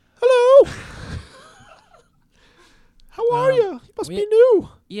 Hello. How are you? You must we- be new.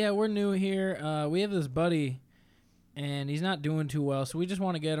 Yeah, we're new here. We have this buddy, and he's not doing too well, so we just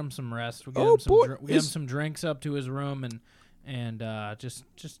want to get him some rest. We get Oh, him some boy, we get him is- some drinks up to his room, and just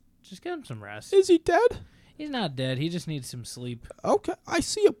get him some rest. Is he dead? He's not dead. He just needs some sleep. Okay, I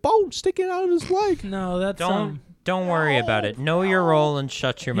see a bone sticking out of his leg. No, that's Don't worry about it. Know your role and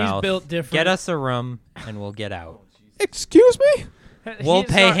shut your He's mouth. built different. Get us a room and we'll get out. Excuse me? We'll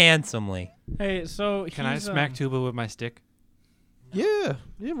pay handsomely. Hey, so Can I smack Tuba with my stick? Yeah,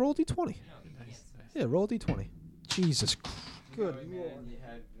 roll D20. Yeah, roll D20. Jesus. Good. You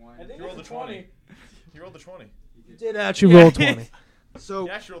rolled the 20. You rolled the 20. You did actually roll 20. So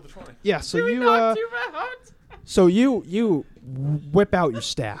You actually rolled the 20. yeah, so you whip out your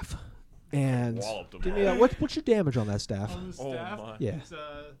staff and Walloped him. give me what's your damage on that staff? Oh my. Yeah. It's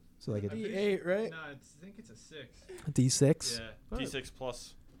So like a D8, right? no, I think it's a 6. D6. Yeah. D6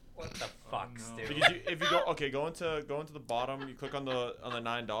 plus. What the fuck, no. Stu? Because if you go into the bottom, you click on the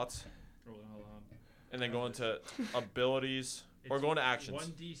 9 dots, Hold on. and then go into abilities or go into actions.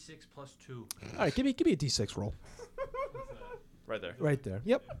 1d6 plus 2. All right, give me a D6 roll. Right there. Right there.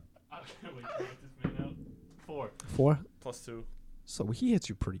 Yep. I can't wait to write this man out. 4. 4. Plus 2. So he hits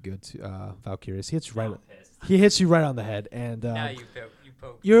you pretty good, Valkyrius. He hits you right. He hits you right on the head, and Now you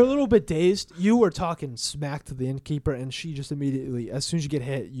poke. you're a little bit dazed. You were talking smack to the innkeeper, and she just immediately, as soon as you get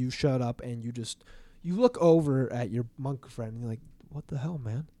hit, you shut up and you look over at your monk friend, and you're like, "What the hell,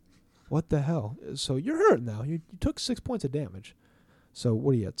 man? What the hell?" So you're hurt now. You took 6 points of damage. So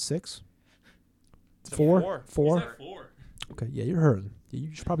what are you at? 6? It's a 4? four. 4? 4. Okay, yeah, you're hurting.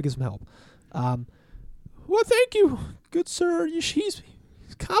 You should probably get some help. Well, thank you, good sir. He's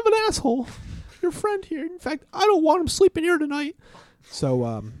kind of an asshole. Your friend here. In fact, I don't want him sleeping here tonight.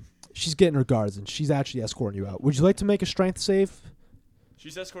 So she's getting her guards, and she's actually escorting you out. Would you like to make a strength save?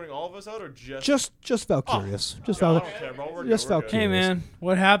 She's escorting all of us out, or just? Just Valkyrius. Just I Val. don't care, bro. We're Just good. We're Valkyrie. good. Hey, man,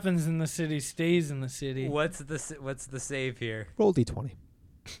 what happens in the city stays in the city. What's the save here? Roll D20.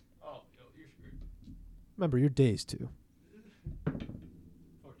 Oh, you're screwed. Remember, you're dazed too.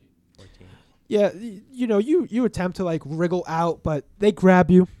 14. Yeah, you attempt to like wriggle out, but they grab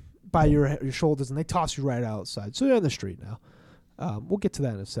you by your shoulders and they toss you right outside. So you're on the street now. We'll get to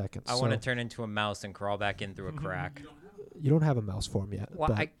that in a second. I want to turn into a mouse and crawl back in through a crack. You don't have a mouse form yet. Well,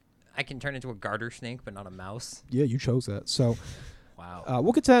 but I can turn into a garter snake, but not a mouse. yeah, you chose that. So Wow.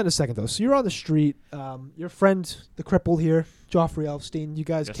 we'll get to that in a second, though. So you're on the street. Your friend, the cripple here, Joffrey Elfstein, you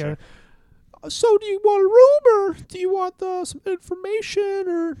guys Yes, care. sir. So do you want a room, or do you want some information,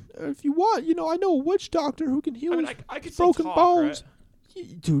 or if you want, I know a witch doctor who can heal I mean, his I could still broken talk, bones.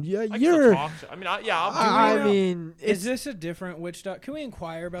 Right? Dude, yeah, I can you're. still talk. I mean, I'll I mean, Is this a different witch doctor? Can we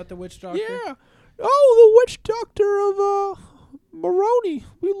inquire about the witch doctor? yeah. Oh, the witch doctor of Maroney.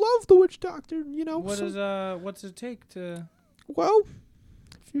 We love the witch doctor. What's it take to? Well,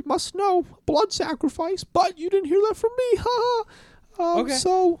 if you must know, blood sacrifice. But you didn't hear that from me, haha. Okay.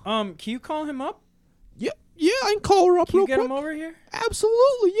 So Can you call him up? yeah, I can call her up Can you real get quick. him over here?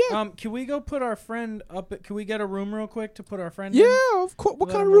 Absolutely, yeah. Can we go put our friend up? Can we get a room real quick to put our friend? Yeah, in? of course. What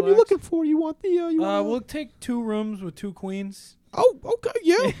Let kind of him room you relax. looking for? You want the? You want We'll take 2 rooms with 2 queens. Oh, okay.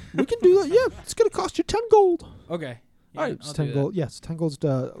 Yeah, we can do that. Yeah, it's gonna cost you 10 gold. Okay. Yeah, All right, it's I'll 10 do gold. Yes, 10 gold's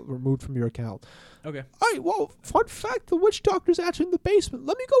removed from your account. that. Okay. All right. Well, fun fact: the witch doctor's actually in the basement.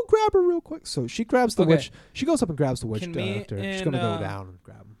 Let me go grab her real quick. So she grabs the Okay. witch. She goes up and grabs the witch Can me doctor. She's and, gonna go down and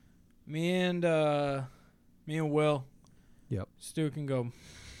grab him. Me and Will. Yep. Stu can go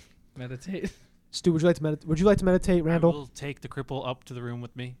meditate. Stu, would you like to meditate? Would you like to meditate, I Randall? will take the cripple up to the room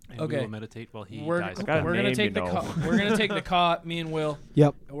with me, and Okay. we will meditate while he We're dies. got a we're gonna name, take you the know. we're gonna take the cot. Me and Will.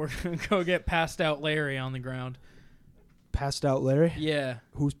 Yep. And we're gonna go get passed out Larry on the ground. Passed out, Larry. Yeah.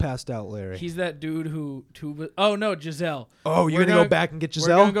 Who's passed out, Larry? He's that dude who Tuba. Oh no, Giselle. oh, we're you're gonna gonna- go back and get We're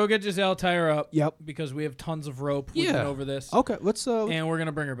Giselle. gonna go get Giselle, tie her up. Yep. Because we have tons of rope. We Yeah. went over this. Okay. Let's And we're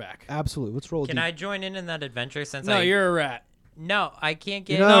gonna bring her back. absolutely. Let's roll. Can I join in that adventure since No, you're a rat. No, I can't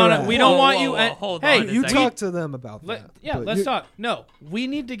get. You're not No, a no, rat. we don't Whoa, want whoa, you. whoa, at- hold hey, on a You second. talk to them about that. Yeah, but let's you- talk. No, we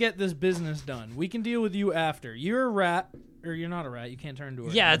need to get this business done. We can deal with you after. You're a rat, or you're not a rat. You can't turn into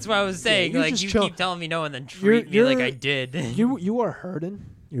a Yeah, rat. that's what I was saying. you're Like just you chill- keep telling me no, and then treat me like I did. You are hurting.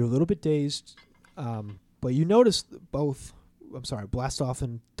 You're a little bit dazed, but you notice both. I'm sorry, Blast Off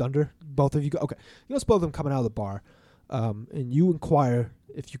and Dunder. Both of you go. Okay, you notice both of them coming out of the bar, and you inquire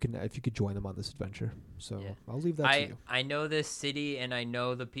if you could join them on this adventure. So Yeah. I'll leave that to you. I know this city and I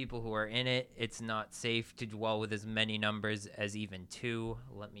know the people who are in it. It's not safe to dwell with as many numbers as even 2.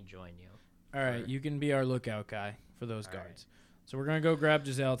 Let me join you. All right, you can be our lookout guy for those guards. So we're gonna go grab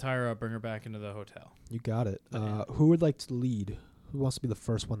Giselle, tie her up, bring her back into the hotel. You got it. Who would like to lead? Who wants to be the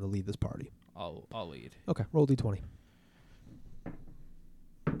first one to lead this party? I'll lead. Okay, roll d20.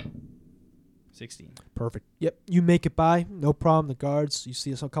 16. Perfect. Yep, you make it by. No problem. The guards, you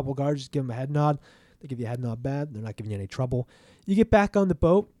see a couple guards, just give them a head nod. They give you a head nod bad. They're not giving you any trouble. You get back on the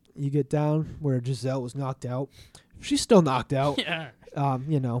boat. You get down where Giselle was knocked out. She's still knocked out. Yeah.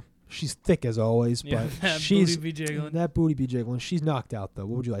 You know, she's thick as always, Yeah, but that she's booty be jiggling. that booty be jiggling. She's knocked out though.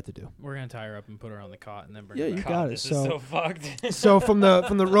 What would you like to do? We're gonna tie her up and put her on the cot and then bring Yeah, her you back. got it. This is so fucked. So from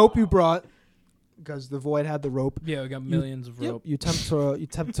the rope you brought, because the void had the rope. Yeah, we got millions of rope. You attempt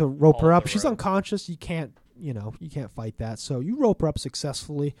to rope All her up. the She's rope. unconscious. You can't fight that. So you rope her up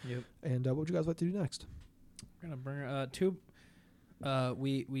successfully. Yep. And what would you guys like to do next? We're gonna bring her.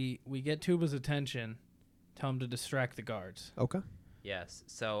 We get Tuba's attention. Tell him to distract the guards. Okay. Yes.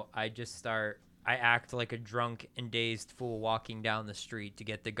 So I act like a drunk and dazed fool walking down the street to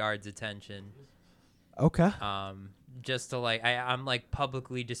get the guards' attention. Okay. Just to I'm like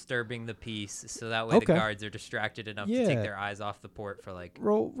publicly disturbing the peace, so that way the Okay. guards are distracted enough to Yeah. take their eyes off the port for like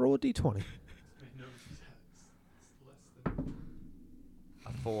Roll a d20.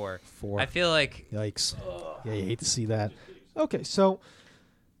 a 4. 4. I feel like Yikes. Yeah, you hate to see that. Okay, so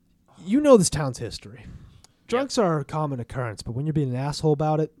you know this town's history. Drunks are a common occurrence, but when you're being an asshole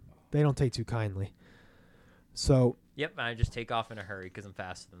about it, they don't take too kindly. So yep, I just take off in a hurry because I'm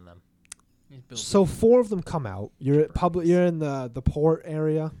faster than them. He's built So 4 of them come out. You're at You're in the port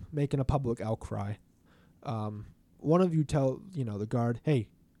area, making a public outcry. One of you tell the guard, "Hey,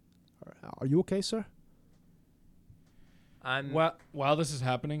 are you okay, sir?" I'm While this is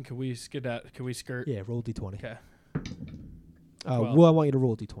happening, can we skirt? Yeah, roll d20. Okay. 12. Well, I want you to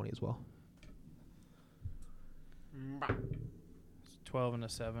roll d20 as well. 12 and a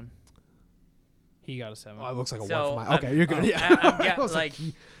 7. He got a 7. Oh, it looks like a So, 1 for my. Okay, you're good. Yeah, I'm I was like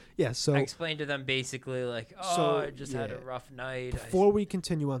yeah. So I explained to them basically like, So, I just had a yeah. rough night. before we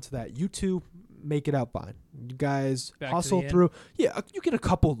continue on to that, you two make it out fine. You guys Back to hustle the inn? through. Yeah, you get a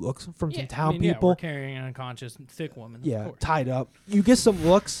couple looks from some town people. we're carrying an unconscious thick woman. Yeah, of course. tied up. You get some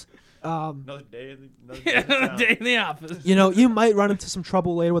looks. Another day. Another day. Yeah, in town. day in the office. You might run into some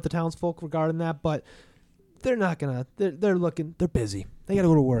trouble later with the townsfolk regarding that, but they're not gonna. They're looking. They're busy. They gotta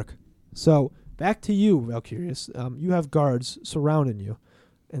go to work. So back to you, Valkyrius. You have guards surrounding you,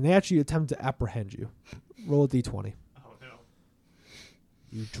 and they actually attempt to apprehend you. Roll a d20. Oh no.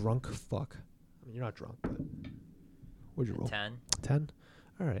 You drunk fuck. I mean, you're not drunk, but what'd you roll? 10. 10?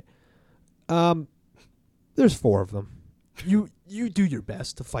 All right. There's 4 of them. You do your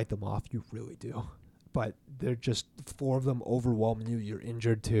best to fight them off. You really do. But they're just 4 of them overwhelming you. You're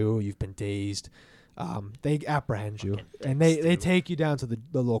injured too. You've been dazed. They apprehend you, Fucking and dicks, they too. take you down to the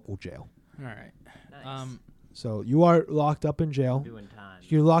local jail. All right. Nice. So you are locked up in jail. Doing time.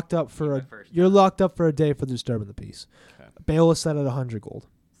 You're locked up for My a first you're time. locked up for a day for disturbing the peace. Okay. Bail is set at 100 gold.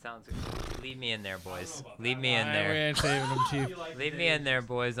 Sounds good. Leave me in there, boys. Leave me in We there. ain't saving them, Chief. Leave me in there,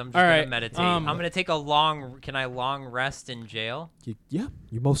 boys. I'm just All gonna right, meditate. um, I'm gonna take a long. Can I long rest in jail? Yeah,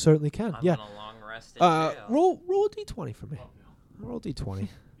 you most certainly can. I'm yeah. gonna long rest in jail. Roll a d20 for me. Roll a d20.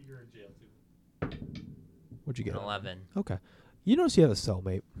 You're in jail too. What'd you get? 11. Okay. You notice you have a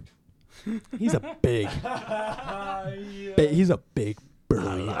cellmate. He's a big. He's a big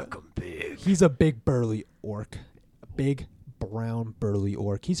burly. big. He's a big burly orc. A big brown burly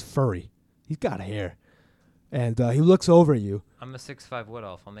orc. He's furry. He's got hair. And he looks over at you. I'm a 6'5" wood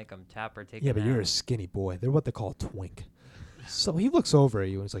elf. I'll make him tap or take. Yeah, a but you're a nap. skinny boy. They're what they call a twink. So he looks over at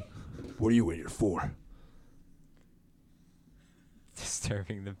you and he's like, "What are you in here for?"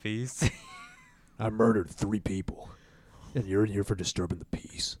 disturbing the peace. "I murdered 3 people. And you're in here for disturbing the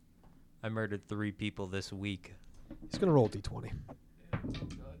peace." I murdered 3 people this week. He's going to roll d20.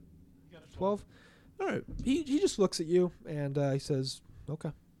 12? All right. He just looks at you and he says,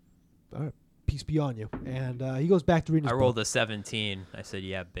 "Okay. All right. Peace be on you." And he goes back to reading his I book. rolled a 17. I said,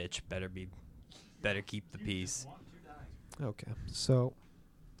 "Yeah, bitch, better keep the peace." Okay. So,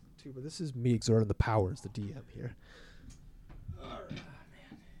 Tuba, this is me exerting the power as the DM here.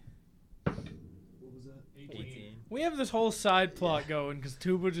 18. We have this whole side plot going because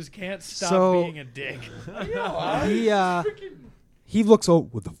Tuba just can't stop So- being a dick. He looks over.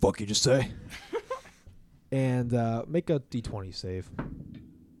 "What the fuck you just say?" And make a d20 save.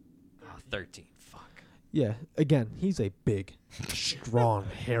 Oh, 13. Fuck. Yeah. Again, he's a big, strong,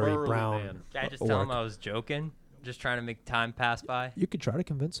 hairy Burly brown. man. Did I just tell him orc. I was joking? Just trying to make time pass by? You could try to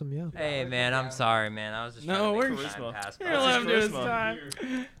convince him. Yeah. Hey, man, I'm sorry, man. I was just No, trying to we're- make time pass You're gonna let him by. do his charisma?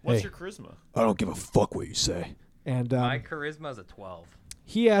 time. What's Hey. your charisma? I don't give a fuck what you say. And My charisma's a 12.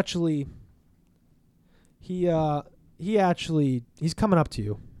 he actually He's coming up to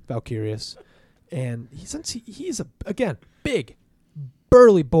you, Valkyrius, and he's again big,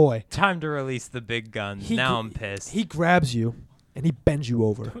 burly boy. Time to release the big guns. Now I'm pissed. He grabs you and he bends you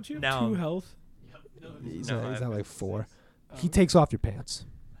over. Don't you have No. 2 health? He's No, at I- like 4. He takes off your pants,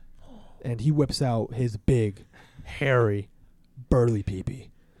 and he whips out his big, hairy, burly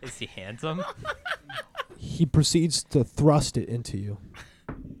peepee. Is he handsome? He proceeds to thrust it into you.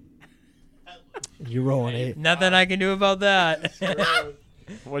 You roll an 8. Nothing I can do about that.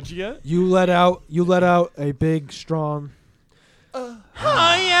 What'd you get? You let out a big, strong. Oh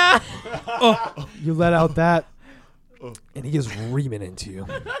yeah. You let out that, and he is reaming into you.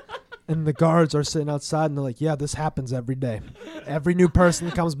 And the guards are sitting outside, and they're like, "Yeah, this happens every day. Every new person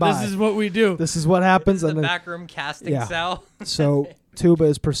that comes by. This is what we do. This is what happens." The And then, backroom casting yeah. cell. so Tuba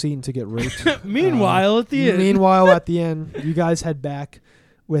is proceeding to get raped. Meanwhile, at the end. Meanwhile, at the end, you guys head back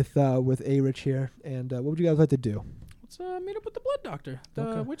with A-Rich here. And what would you guys like to do? Let's meet up with the blood doctor, the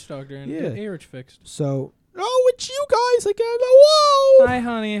Okay. witch doctor, and Yeah. get A-Rich fixed. So, it's you guys again. Whoa! Hi,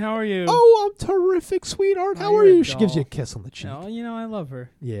 honey. How are you? Oh, I'm terrific, sweetheart. How Oh, are you're a you? She gives you a doll. kiss on the cheek. No, you know I love her.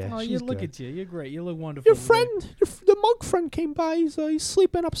 Yeah, Oh, she's you look good. at you. You're great. You look wonderful. Your today. friend, the monk friend came by. He's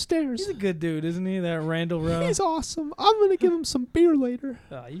sleeping upstairs. He's a good dude, isn't he? That Randall Rowe. He's awesome. I'm gonna give him some beer later.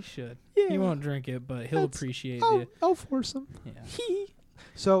 Oh, you should. Yeah. He won't drink it, but he'll That's- appreciate I'll, it. I'll force him. Yeah.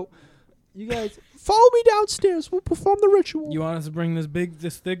 So, you guys follow me downstairs. We'll perform the ritual. You want us to bring this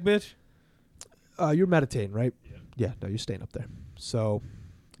thick bitch? You're meditating, right? Yeah. No, you're staying up there. So,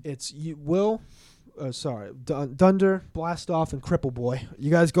 it's you. Dunder, Blast Off, and Cripple Boy.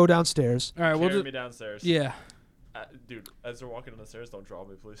 You guys go downstairs. All right, we'll Carry just. me downstairs. Yeah. Dude, as they're walking down the stairs, don't draw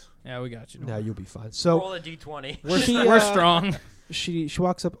me, please. Yeah, we got you. Now you'll be fine. So Roll a d20. We're strong. she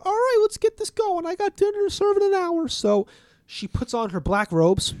walks up. All right, let's get this going. I got dinner to serve in an hour. So she puts on her black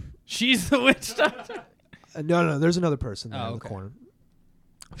robes. She's the witch doctor. No, there's another person there Oh, in the okay. corner.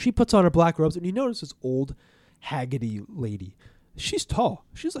 She puts on her black robes, and you notice this old, haggity lady. She's tall.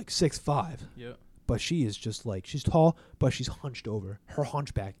 She's like 6'5", Yeah. but she is just like, she's tall, but she's hunched over. Her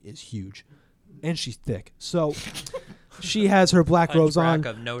hunchback is huge, and she's thick. So she has her black robes on.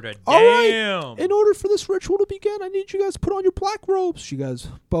 Hunchback of Notre Dame. All right, in order for this ritual to begin, I need you guys to put on your black robes. She guys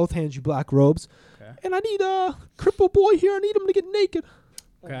both hands you black robes. Okay. And I need Cripple Boy here. I need him to get naked.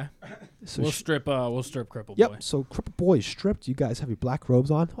 Okay. So We'll she- strip Cripple Yep. Boy. So Cripple Boy is stripped. You guys have your black robes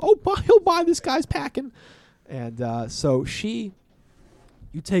on. Oh, he'll buy this guy's packing. And so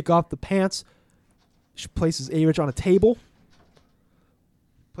you take off the pants. She places A-Rich on a table.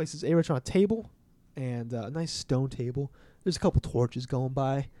 And a nice stone table. There's a couple torches going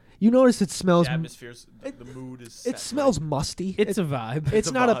by. You notice it smells. The atmosphere's, the mood is It set, smells right? musty. It's a vibe. It's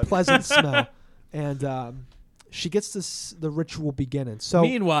a not a vibe. pleasant smell. And she gets the ritual beginning. So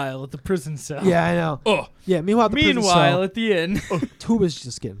Meanwhile, at the prison cell. yeah, I know. Oh. Yeah. Meanwhile, at the prison Meanwhile, cell, at the end. Tuba's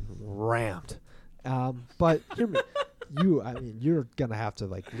just getting rammed. But hear me, you're gonna have to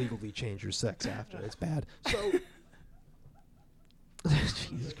like legally change your sex after. It's bad. So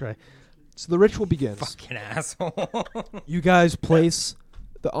Jesus Christ. So the ritual begins. Fucking asshole. You guys place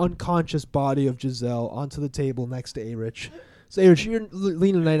the unconscious body of Giselle onto the table next to A-Rich. So A-Rich, you're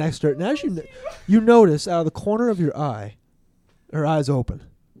leaning right next to her. And as you notice out of the corner of your eye, her eyes open.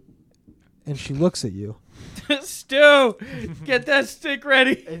 And she looks at you. Stu, get that stick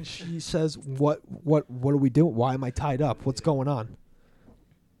ready. And she says, What are we doing? Why am I tied up? What's going on?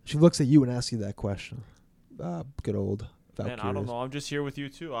 She looks at you and asks you that question. Good old Man, I don't know. I'm just here with you,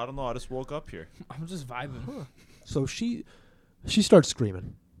 too. I don't know. I just woke up here. I'm just vibing. So she starts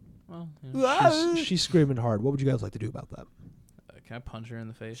screaming. Well, yeah. She's screaming hard. What would you guys like to do about that? Can I punch her in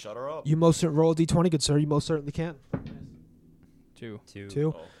the face? Shut her up. You most certainly roll a d20, good sir. You most certainly can. 2.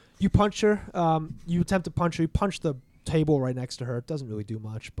 Two. Oh. You punch her. You attempt to punch her. You punch the table right next to her. It doesn't really do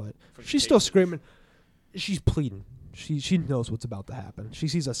much, but Freaking she's still takes it. screaming. She's pleading. She knows what's about to happen. She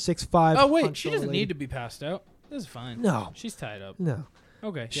sees a 6'5". Oh, wait. hunched She over doesn't lady. need to be passed out. This is fine. No. She's tied up. No.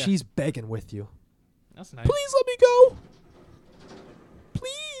 Okay. Yeah. She's begging with you. That's nice. Please let me go.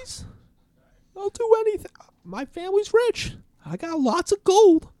 Please. I'll do anything. My family's rich. I got lots of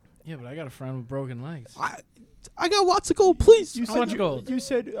gold. Yeah, but I got a friend with broken legs. I got lots of gold. Please. How much gold? You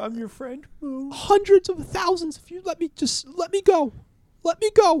said I'm your friend. Hundreds of thousands. If you let me go. Let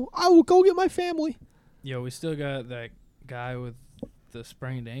me go. I will go get my family. Yo, we still got that guy with the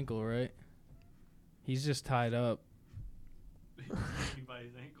sprained ankle, right? He's just tied up. By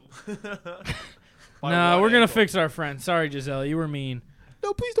his ankle. Nah, we're gonna fix our friend. Sorry, Giselle, you were mean.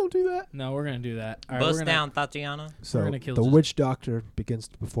 No, please don't do that. No, we're gonna do that. All right, we're Bust gonna, down, Tatiana. So gonna kill the Giselle. witch doctor begins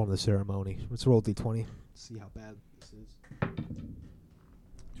to perform the ceremony. Let's roll d20. See how bad this is.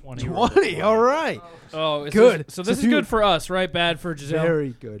 20. All right. Oh, Good. So this So is good dude- for us, right? Bad for Giselle.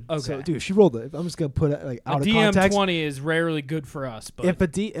 Very good. Okay. So, dude, she rolled it. I'm just gonna put it like A out of DM context. 20 is rarely good for us, but If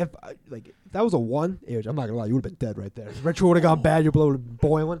that was a 1, I'm not gonna lie, you would have been dead right there. Retro would have gone bad. Your blood would have been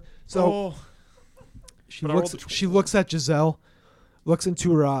boiling. So she But I rolled looks. a She looks at Giselle, looks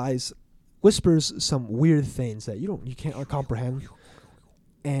into her eyes, whispers some weird things that you can't comprehend,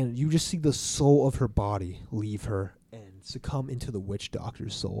 and you just see the soul of her body leave her and succumb into the witch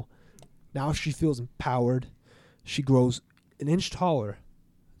doctor's soul. Now she feels empowered. She grows an inch taller,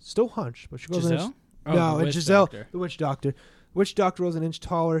 still hunched, but she grows an inch. Giselle? Oh, No, the and witch Giselle, doctor. the witch doctor. Witch doctor was an inch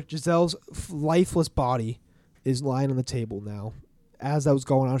taller. Giselle's lifeless body is lying on the table now. As that was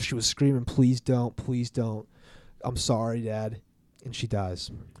going on, she was screaming, "Please don't, please don't. I'm sorry, Dad." And she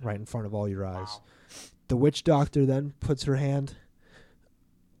dies right in front of all your eyes. The witch doctor then puts her hand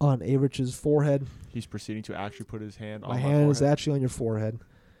on Avrich's forehead. He's proceeding to actually put his hand on My my hand is forehead. actually on your forehead.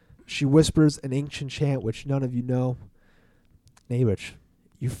 She whispers an ancient chant, which none of you know. Avrich,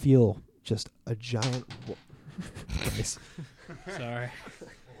 you feel just a giant... Nice. Sorry.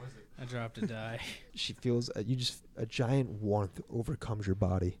 I dropped a die. She feels a giant warmth overcomes your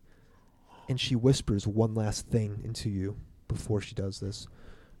body, and she whispers one last thing into you before she does this.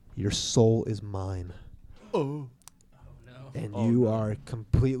 Your soul is mine, Oh, no. and Oh, you no. are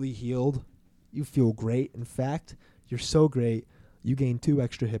completely healed. You feel great. In fact, you're so great, you gain 2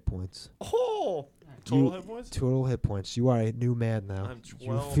 extra hit points. Oh! Total You- hit points? Total hit points. You are a new man now. I'm You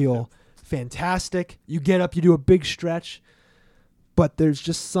 12 feel fantastic. You get up, you do a big stretch, but there's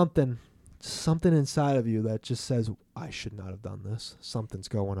just something inside of you that just says, I should not have done this. Something's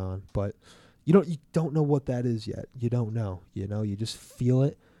going on, but you don't know what that is yet. You don't know. You just feel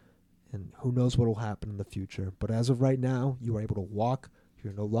it, and who knows what will happen in the future. But as of right now, you are able to walk.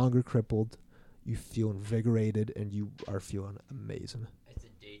 You're no longer crippled. You feel invigorated, and you are feeling amazing. Is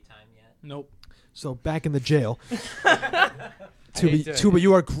it daytime yet? Nope. So back in the jail, hate to- Tuba,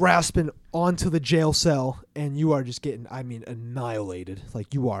 you are grasping onto the jail cell, and you are just getting, annihilated.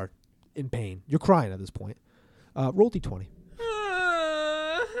 Like, you are in pain. You're crying at this point. Roll D20.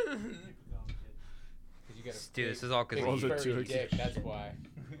 Dude, this is all because Rolls of a you. 2. That's why.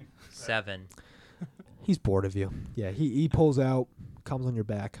 7. He's bored of you. Yeah, he pulls out, comes on your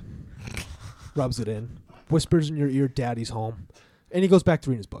back, rubs it in, whispers in your ear, "Daddy's home," and he goes back to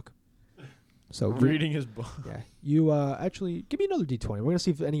reading his book. So Reading his book. Yeah, you actually give me another D20. We're gonna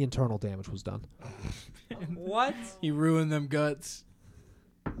see if any internal damage was done. What? He ruined them guts.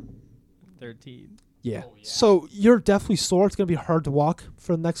 13. Yeah. So you're definitely sore. It's gonna be hard to walk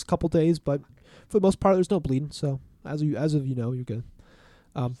for the next couple days, but for the most part, there's no bleeding. So as of you're good.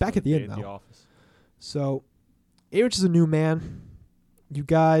 Back at the Day inn at the now. office. So, Erich is a new man. You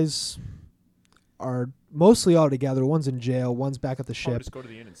guys are mostly all together. One's in jail. One's back at the Probably ship. just go to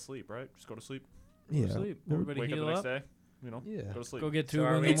the inn and sleep, right? Just go to sleep. Yeah. Sleep. Well, Everybody Wake up heal the next up. day. Yeah. Go to sleep. Go get So Tuba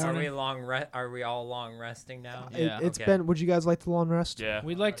are in we, the morning. are we all long resting now? Yeah. It's Okay. been. Would you guys like the long rest? Yeah.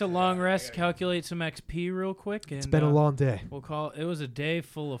 We'd like to long rest, calculate some XP real quick. And, It's been a long day. We'll call it was a day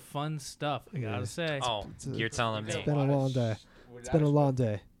full of fun stuff, I Yeah. gotta say. Oh, a- you're telling It's me. been a long day. It's been a long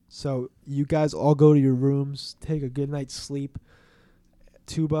day. So you guys all go to your rooms, take a good night's sleep.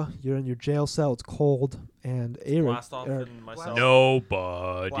 Tuba, you're in your jail cell. It's cold, and Erich. Blast off and myself.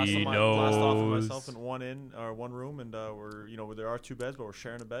 Nobody Blast off and knows. myself in one room, and where there are 2 beds, but we're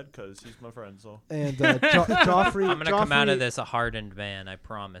sharing a bed because he's my friend. So And Joffrey. I'm gonna come out of Joffrey- this a hardened man. I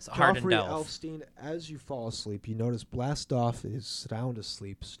promise. A hardened Joffrey elf. Elfstein, as you fall asleep, you notice Blastoff is sound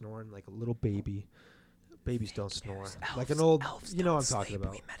asleep, snoring like a little baby. Babies don't snore. Like an old, you know what I'm talking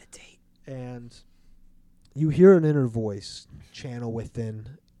about. Meditate. And you hear an inner voice channel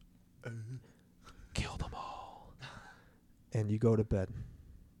within, kill them all. And you go to bed.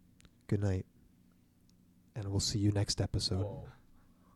 Good night. And we'll see you next episode. Whoa.